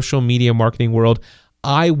 is Social Media Marketing World.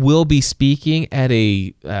 I will be speaking at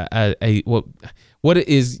what it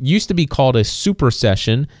used to be called a super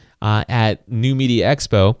session at New Media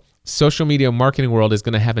Expo. Social Media Marketing World is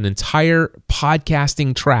going to have an entire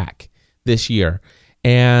podcasting track this year,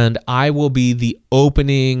 and I will be the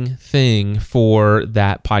opening thing for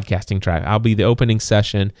that podcasting track. I'll be the opening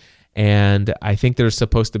session, and I think there's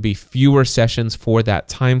supposed to be fewer sessions for that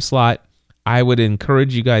time slot. I would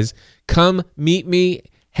encourage you guys, come meet me,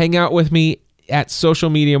 hang out with me at Social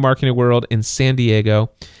Media Marketing World in San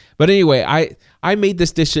Diego. But anyway, I made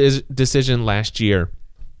this decision last year,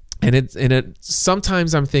 and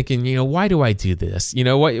sometimes I'm thinking, why do I do this?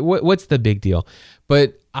 What's the big deal?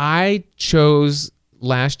 But I chose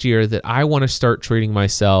last year that I want to start treating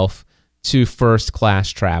myself to first class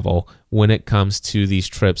travel when it comes to these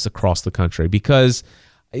trips across the country, because,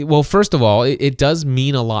 well, first of all, it does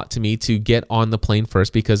mean a lot to me to get on the plane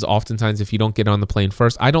first, because oftentimes if you don't get on the plane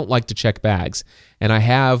first, I don't like to check bags. And I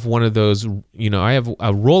have one of those, I have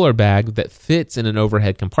a roller bag that fits in an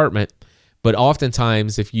overhead compartment, but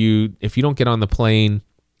oftentimes if you don't get on the plane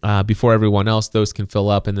before everyone else, those can fill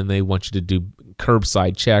up, and then they want you to do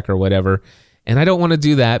curbside check or whatever. And I don't want to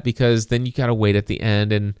do that, because then you got to wait at the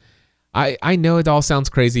end. And I know it all sounds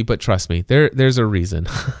crazy, but trust me, there's a reason.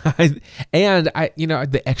 And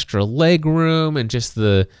the extra leg room and just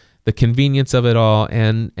the convenience of it all.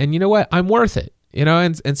 And you know what? I'm worth it.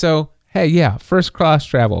 And so, hey, yeah, first class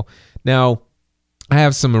travel. Now, I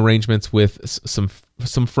have some arrangements with some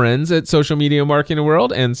friends at Social Media Marketing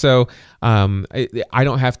World, and so I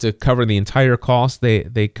don't have to cover the entire cost.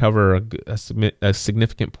 They cover a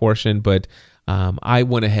significant portion, but I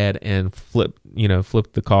went ahead and flipped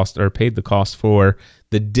the cost, or paid the cost for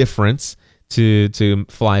the difference to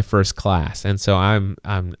fly first class. And so I'm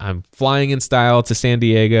flying in style to San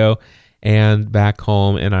Diego and back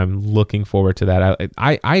home, and I'm looking forward to that.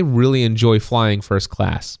 I really enjoy flying first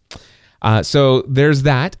class. So there's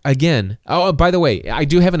that. Again, oh, by the way, I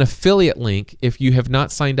do have an affiliate link. If you have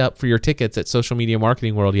not signed up for your tickets at Social Media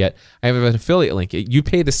Marketing World yet, I have an affiliate link. You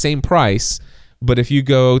pay the same price, but if you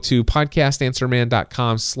go to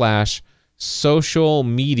podcastanswerman.com/social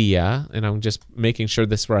media, and I'm just making sure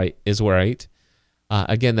this is right.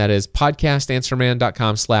 Again, that is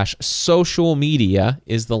podcastanswerman.com/social media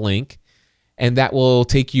is the link. And that will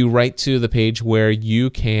take you right to the page where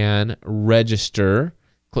you can register.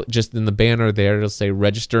 Just in the banner there, it'll say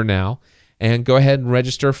register now, and go ahead and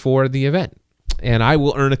register for the event. And I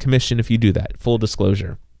will earn a commission if you do that, full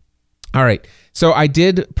disclosure. All right, so I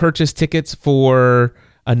did purchase tickets for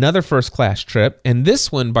another first class trip, and this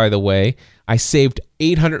one, by the way, I saved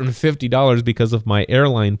 $850 because of my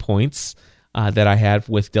airline points that I have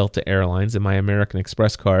with Delta Airlines and my American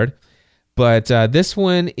Express card. But this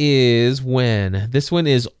one is when? This one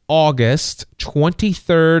is August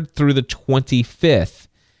 23rd through the 25th.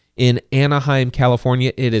 In Anaheim,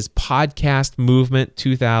 California. It is Podcast Movement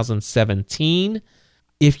 2017.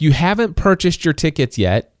 If you haven't purchased your tickets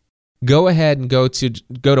yet, go ahead and go to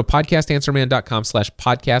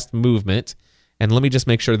podcastanswerman.com/podcast movement. And let me just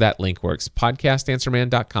make sure that link works.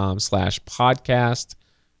 podcastanswerman.com/podcast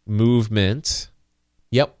movement.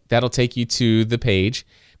 Yep, that'll take you to the page.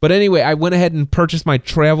 But anyway, I went ahead and purchased my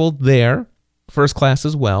travel there, first class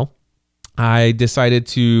as well. I decided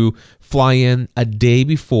to fly in a day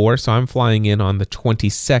before, so I'm flying in on the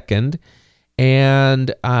 22nd,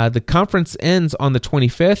 and the conference ends on the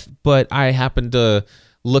 25th, but I happened to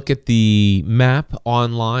look at the map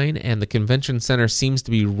online, and the convention center seems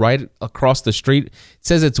to be right across the street. It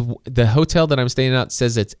says the hotel that I'm staying at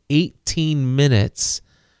says it's 18 minutes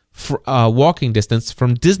walking distance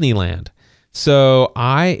from Disneyland. So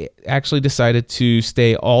I actually decided to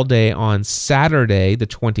stay all day on Saturday, the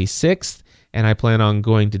 26th, and I plan on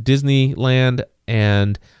going to Disneyland,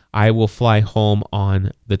 and I will fly home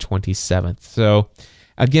on the 27th. So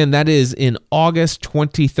again, that is in August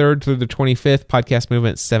 23rd through the 25th, Podcast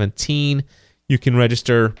Movement 17. You can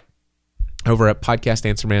register over at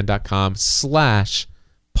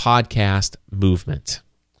podcastanswerman.com/podcast movement.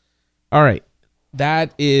 All right,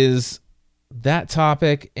 that is that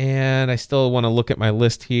topic, and I still want to look at my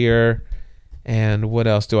list here. And what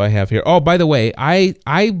else do I have here? Oh, by the way,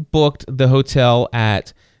 I booked the hotel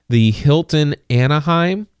at the Hilton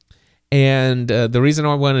Anaheim, and the reason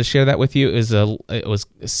I wanted to share that with you is it was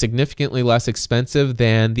significantly less expensive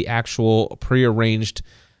than the actual prearranged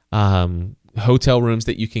hotel rooms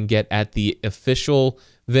that you can get at the official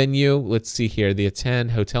venue. Let's see here, the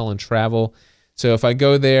Attend Hotel and Travel. So if I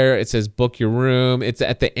go there, it says book your room. It's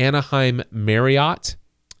at the Anaheim Marriott,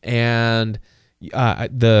 and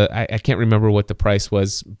I can't remember what the price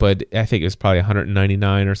was, but I think it was probably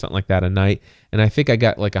 $199 or something like that a night. And I think I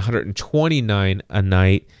got like $129 a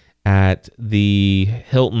night at the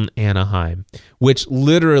Hilton Anaheim, which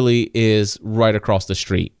literally is right across the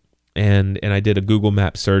street. And I did a Google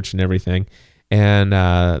Map search and everything. And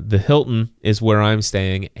the Hilton is where I'm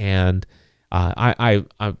staying, and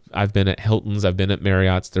I've been at Hilton's, I've been at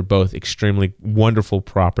Marriott's. They're both extremely wonderful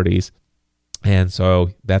properties. And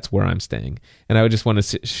so that's where I'm staying. And I would just want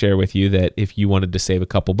to share with you that if you wanted to save a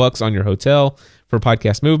couple bucks on your hotel for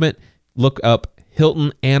Podcast Movement, look up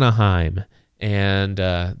Hilton Anaheim. And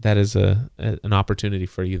that is an opportunity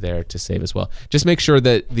for you there to save as well. Just make sure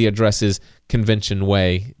that the address is Convention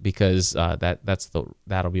Way, because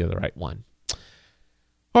that'll be the right one.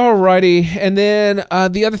 Alrighty, and then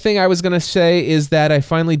the other thing I was going to say is that I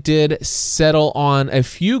finally did settle on a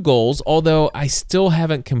few goals, although I still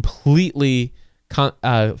haven't completely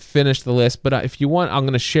finished the list. But if you want, I'm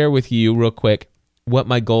going to share with you real quick what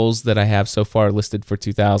my goals that I have so far listed for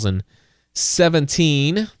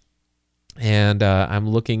 2017. And I'm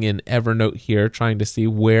looking in Evernote here, trying to see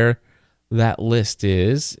where that list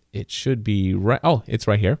is. It should be right. Oh, it's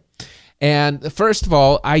right here. And first of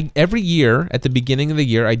all, every year at the beginning of the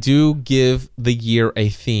year, I do give the year a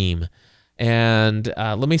theme. And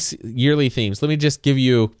let me see, yearly themes. Let me just give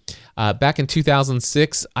you, back in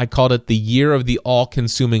 2006, I called it the year of the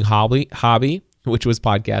all-consuming hobby, which was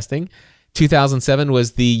podcasting. 2007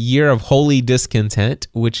 was the year of holy discontent,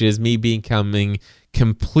 which is me becoming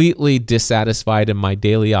completely dissatisfied in my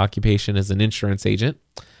daily occupation as an insurance agent.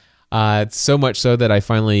 So much so that I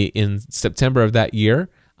finally, in September of that year,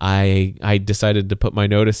 I decided to put my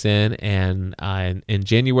notice in, and in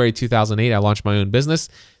January 2008, I launched my own business.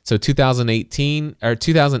 So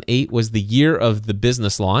 2008 was the year of the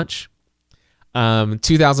business launch.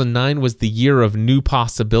 2009 was the year of new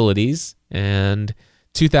possibilities, and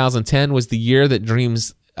 2010 was the year that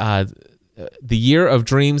the year of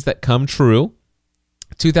dreams that come true.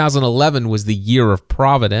 2011 was the year of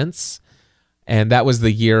providence. And that was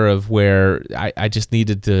the year of where I just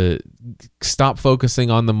needed to stop focusing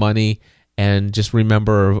on the money and just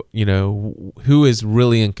remember, who is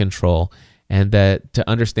really in control, and that to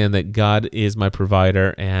understand that God is my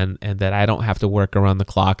provider, and that I don't have to work around the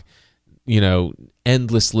clock,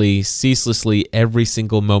 endlessly, ceaselessly, every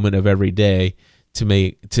single moment of every day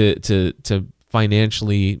to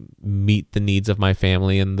financially meet the needs of my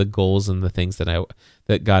family and the goals and the things that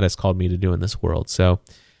God has called me to do in this world. So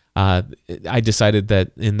I decided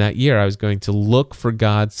that in that year I was going to look for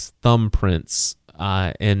God's thumbprints,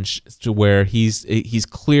 to where He's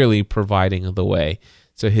clearly providing the way.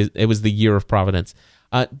 So it was the year of providence.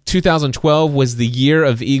 2012 was the year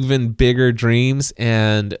of even bigger dreams,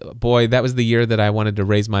 and boy, that was the year that I wanted to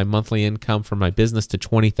raise my monthly income for my business to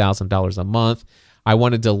 $20,000 a month. I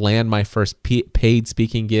wanted to land my first paid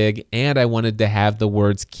speaking gig, and I wanted to have the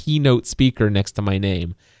words keynote speaker next to my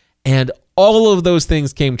name. And all of those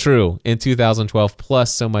things came true in 2012,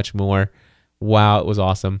 plus so much more. Wow, it was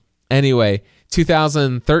awesome. Anyway,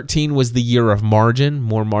 2013 was the year of more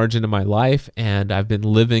margin in my life, and I've been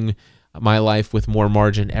living my life with more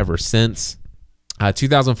margin ever since.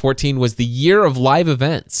 2014 was the year of live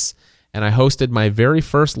events, and I hosted my very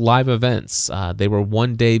first live events. They were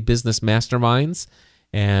one-day business masterminds,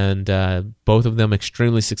 and both of them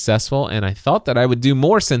extremely successful. And I thought that I would do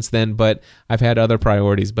more since then, but I've had other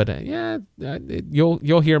priorities. But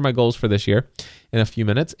you'll hear my goals for this year in a few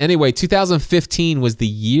minutes. Anyway, 2015 was the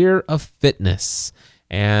year of fitness,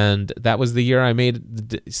 and that was the year I made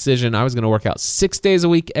the decision I was going to work out 6 days a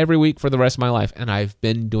week, every week for the rest of my life, and I've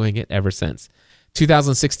been doing it ever since.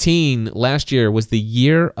 2016, last year, was the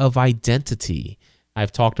year of identity.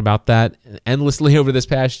 I've talked about that endlessly over this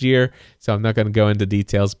past year, so I'm not going to go into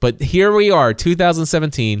details. But here we are,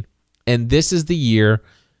 2017, and this is the year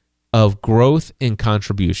of growth and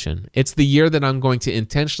contribution. It's the year that I'm going to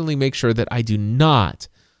intentionally make sure that I do not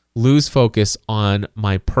lose focus on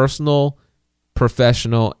my personal,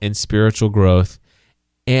 professional, and spiritual growth,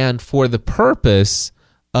 and for the purpose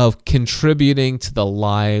of contributing to the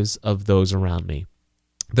lives of those around me.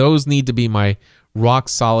 Those need to be my rock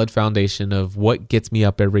solid foundation of what gets me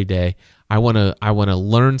up every day. I want to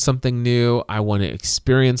learn something new. I want to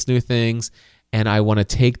experience new things, and I want to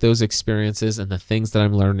take those experiences and the things that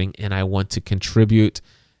I'm learning, and I want to contribute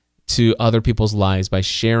to other people's lives by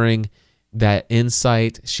sharing that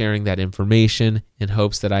insight, sharing that information in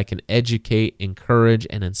hopes that I can educate, encourage,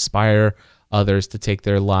 and inspire others to take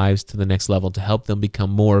their lives to the next level, to help them become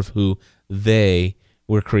more of who they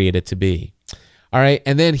were created to be. All right,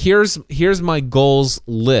 and then here's my goals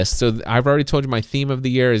list. So I've already told you my theme of the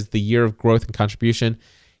year is the year of growth and contribution.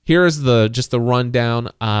 Here's just the rundown.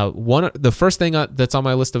 The first thing that's on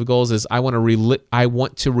my list of goals is I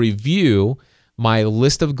want to review my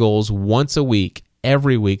list of goals once a week,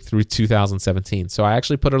 every week through 2017. So I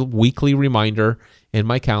actually put a weekly reminder in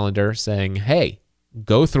my calendar saying, hey,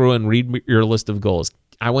 go through and read your list of goals.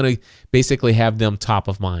 I want to basically have them top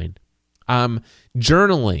of mind.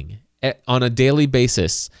 Journaling on a daily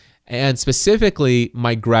basis, and specifically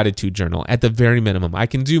my gratitude journal at the very minimum. I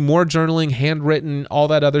can do more journaling, handwritten, all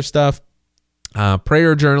that other stuff,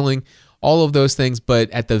 prayer journaling, all of those things, but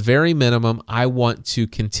at the very minimum, I want to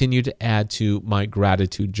continue to add to my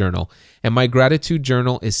gratitude journal. And my gratitude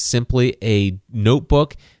journal is simply a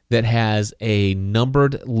notebook that has a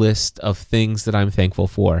numbered list of things that I'm thankful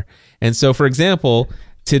for. And so, for example,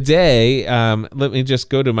 today, let me just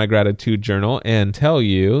go to my gratitude journal and tell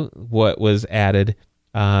you what was added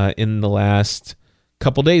in the last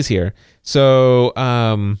couple days here. So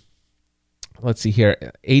let's see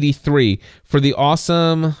here. 83 for the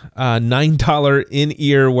awesome $9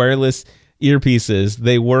 in-ear wireless earpieces.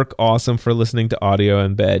 They work awesome for listening to audio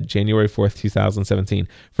in bed. January 4th, 2017.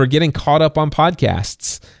 For getting caught up on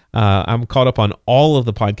podcasts. I'm caught up on all of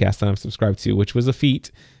the podcasts that I'm subscribed to, which was a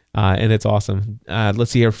feat. And it's awesome.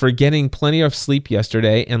 Let's see here. For getting plenty of sleep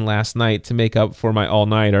yesterday and last night to make up for my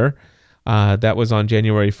all-nighter. That was on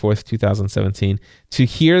January 4th, 2017. To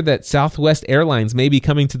hear that Southwest Airlines may be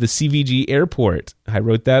coming to the CVG airport. I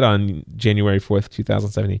wrote that on January 4th,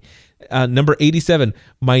 2017. Number 87,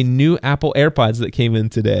 my new Apple AirPods that came in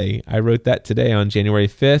today. I wrote that today on January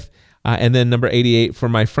 5th. And then number 88, for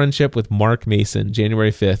my friendship with Mark Mason,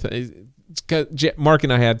 January 5th. Mark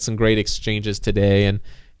and I had some great exchanges today, and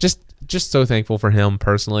just so thankful for him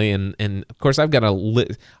personally. And of course, I've got a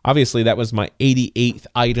list. Obviously, that was my 88th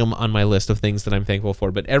item on my list of things that I'm thankful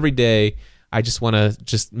for. But every day, I just want to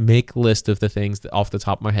just make a list of the things that, off the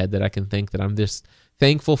top of my head, that I can think that I'm just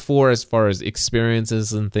thankful for as far as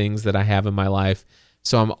experiences and things that I have in my life.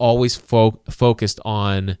 So I'm always focused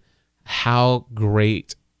on how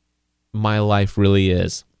great my life really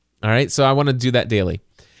is. All right, so I want to do that daily.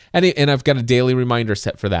 And I've got a daily reminder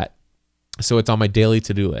set for that. So it's on my daily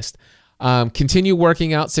to-do list. Continue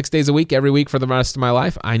working out 6 days a week, every week for the rest of my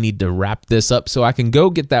life. I need to wrap this up so I can go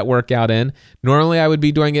get that workout in. Normally, I would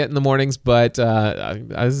be doing it in the mornings, but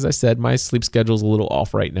as I said, my sleep schedule is a little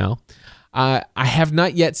off right now. I have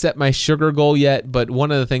not yet set my sugar goal yet, but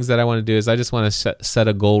one of the things that I want to do is I just want to set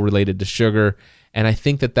a goal related to sugar. And I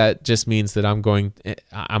think that just means that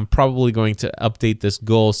I'm probably going to update this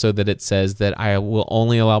goal so that it says that I will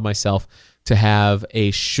only allow myself to have a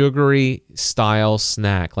sugary style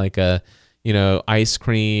snack, like a ice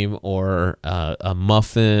cream or a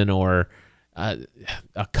muffin or a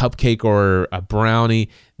cupcake or a brownie.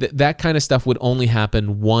 That kind of stuff would only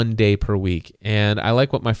happen 1 day per week. And I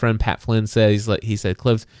like what my friend Pat Flynn says. He said,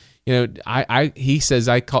 Cliff, he says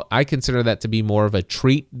I consider that to be more of a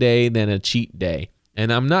treat day than a cheat day.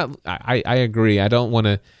 And I'm not. I agree. I don't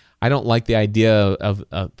like the idea of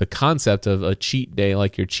the concept of a cheat day,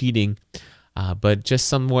 like you're cheating. But just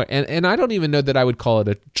somewhere, and I don't even know that I would call it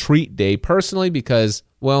a treat day personally, because,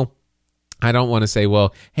 well, I don't want to say,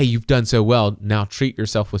 well, hey, you've done so well, now treat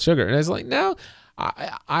yourself with sugar. And it's like, no,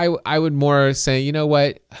 I would more say, you know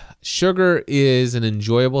what, sugar is an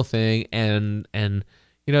enjoyable thing, and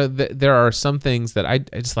there are some things that I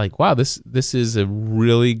just like, wow, this is a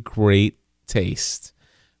really great taste,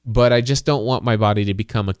 but I just don't want my body to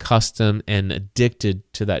become accustomed and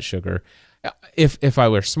addicted to that sugar. If I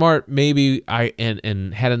were smart, maybe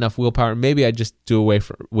and had enough willpower, maybe I'd just do away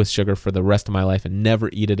with sugar for the rest of my life and never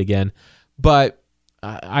eat it again. But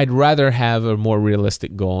I'd rather have a more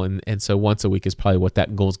realistic goal, and so once a week is probably what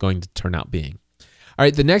that goal is going to turn out being. All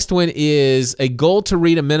right, the next one is a goal to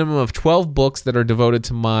read a minimum of 12 books that are devoted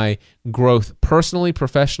to my growth personally,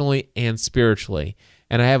 professionally, and spiritually.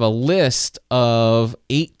 And I have a list of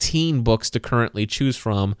 18 books to currently choose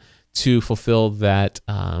from to fulfill that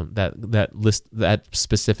list, that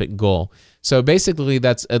specific goal. So basically,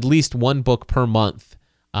 that's at least one book per month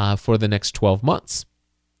for the next 12 months.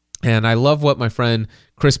 And I love what my friend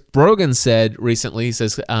Chris Brogan said recently. He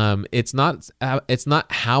says, it's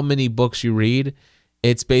not how many books you read.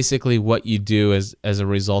 It's basically what you do as a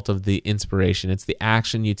result of the inspiration. It's the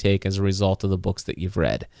action you take as a result of the books that you've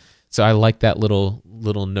read. So I like that little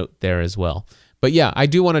note there as well. But yeah, I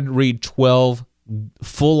do want to read 12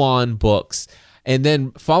 full-on books. And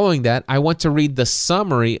then following that, I want to read the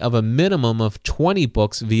summary of a minimum of 20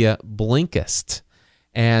 books via Blinkist.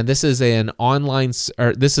 And this is an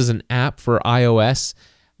app for iOS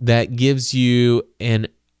that gives you an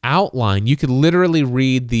outline. You could literally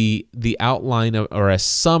read the outline or a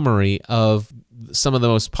summary of some of the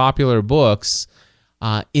most popular books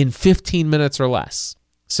in 15 minutes or less.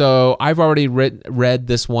 So I've already read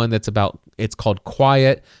this one it's called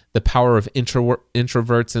Quiet, The Power of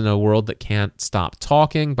Introverts in a World That Can't Stop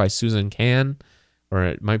Talking by Susan Can, or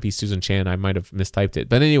it might be Susan Chan. I might have mistyped it.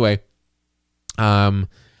 But anyway,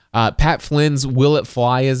 Pat Flynn's Will It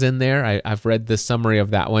Fly is in there. I've read the summary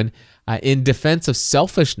of that one. In Defense of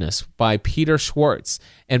Selfishness by Peter Schwartz.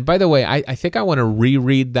 And by the way, I think I want to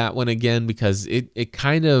reread that one again because it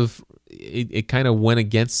kind of went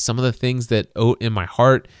against some of the things that in my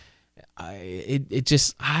heart.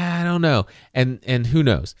 I don't know, and who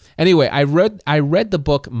knows. Anyway, I read the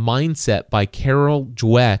book Mindset by Carol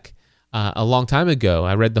Dweck a long time ago.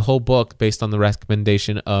 I read the whole book based on the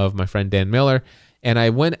recommendation of my friend Dan Miller. And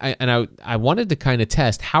I wanted to kind of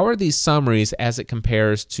test how are these summaries as it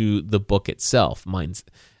compares to the book itself,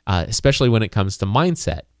 especially when it comes to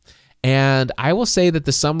mindset. And I will say that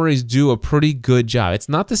the summaries do a pretty good job. It's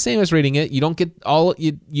not the same as reading it. You don't get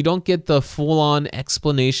you don't get the full-on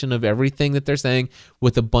explanation of everything that they're saying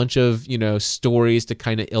with a bunch of stories to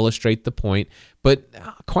kind of illustrate the point. But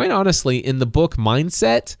quite honestly, in the book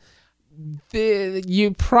Mindset,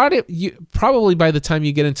 you probably by the time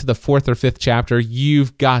you get into the 4th or 5th chapter,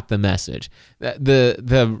 you've got the message.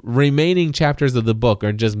 The remaining chapters of the book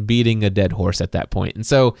are just beating a dead horse at that point. And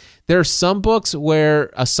so there are some books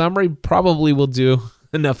where a summary probably will do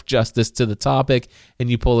enough justice to the topic and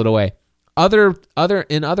you pull it away.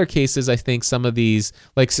 In other cases, I think some of these,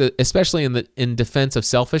 like especially in defense of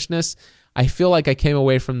selfishness, I feel like I came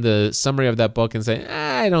away from the summary of that book and say,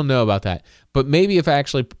 I don't know about that. But maybe if I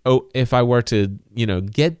were to,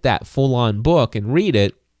 get that full-on book and read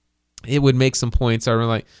it, it would make some points that were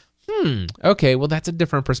like, okay, well, that's a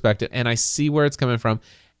different perspective, and I see where it's coming from.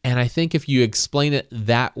 And I think if you explain it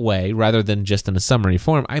that way, rather than just in a summary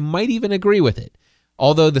form, I might even agree with it.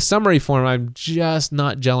 Although the summary form, I'm just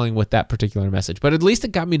not gelling with that particular message. But at least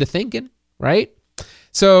it got me to thinking, right?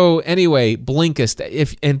 So anyway, Blinkist.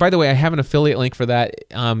 And by the way, I have an affiliate link for that.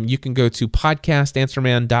 You can go to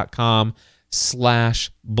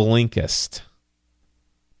podcastanswerman.com/Blinkist.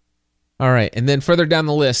 All right, and then further down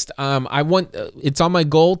the list, it's on my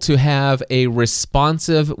goal to have a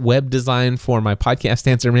responsive web design for my Podcast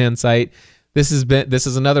Answer Man site. This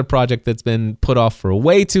is another project that's been put off for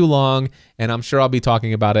way too long, and I'm sure I'll be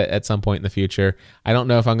talking about it at some point in the future. I don't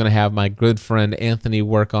know if I'm going to have my good friend Anthony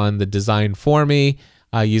work on the design for me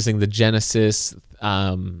using the Genesis,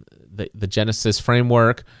 the Genesis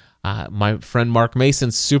framework. My friend Mark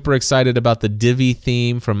Mason's super excited about the Divi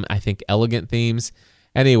theme from, I think, Elegant Themes.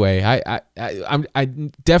 Anyway, I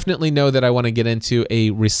definitely know that I want to get into a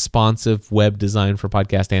responsive web design for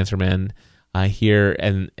Podcast Answer Man here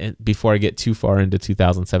and before I get too far into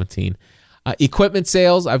 2017. Equipment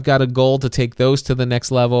sales, I've got a goal to take those to the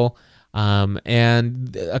next level.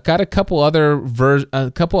 And I've got a couple other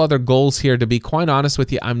goals here. To be quite honest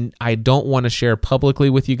with you, I don't want to share publicly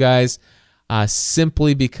with you guys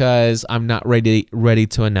simply because I'm not ready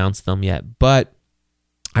to announce them yet. But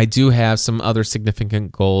I do have some other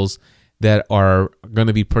significant goals that are going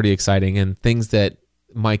to be pretty exciting and things that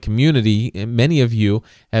my community, and many of you,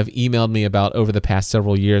 have emailed me about over the past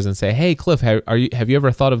several years and say, "Hey, Cliff, have you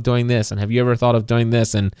ever thought of doing this? And have you ever thought of doing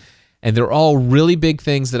this?" And they're all really big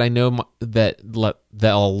things that I know that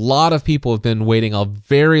a lot of people have been waiting a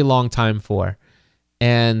very long time for,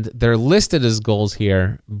 and they're listed as goals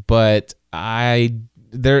here, but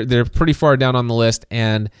they're pretty far down on the list,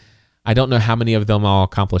 and I don't know how many of them I'll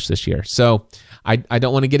accomplish this year. So I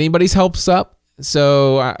don't want to get anybody's hopes up.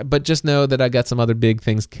 So, but just know that I got some other big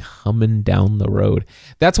things coming down the road.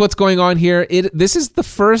 That's what's going on here. This is the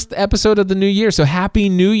first episode of the new year. So Happy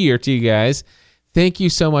New Year to you guys. Thank you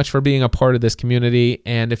so much for being a part of this community.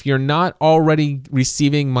 And if you're not already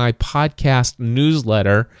receiving my podcast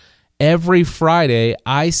newsletter, every Friday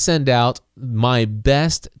I send out my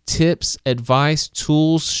best tips, advice,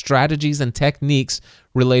 tools, strategies, and techniques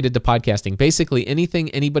related to podcasting. Basically, anything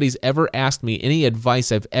anybody's ever asked me, any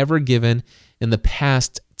advice I've ever given in the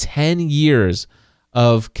past 10 years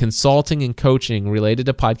of consulting and coaching related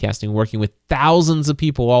to podcasting, working with thousands of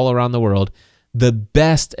people all around the world, the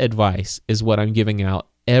best advice is what I'm giving out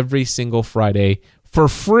every single Friday for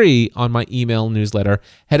free on my email newsletter.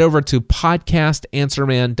 Head over to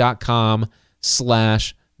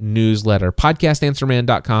podcastanswerman.com/newsletter.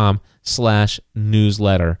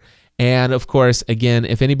 podcastanswerman.com/newsletter. And of course, again,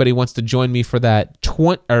 if anybody wants to join me for that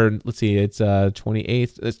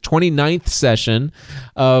 29th session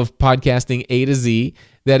of Podcasting A to Z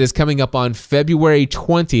that is coming up on February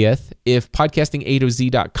 20th, if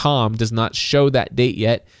podcastingatoz.com does not show that date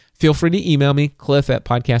yet, feel free to email me,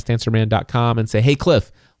 cliff@podcastanswerman.com, and say, "Hey,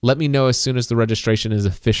 Cliff, let me know as soon as the registration is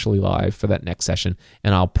officially live for that next session,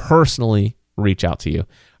 and I'll personally reach out to you."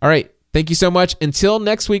 All right, thank you so much. Until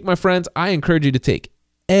next week, my friends, I encourage you to take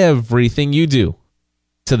everything you do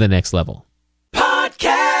to the next level.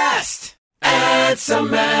 Podcast Answer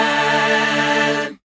Man.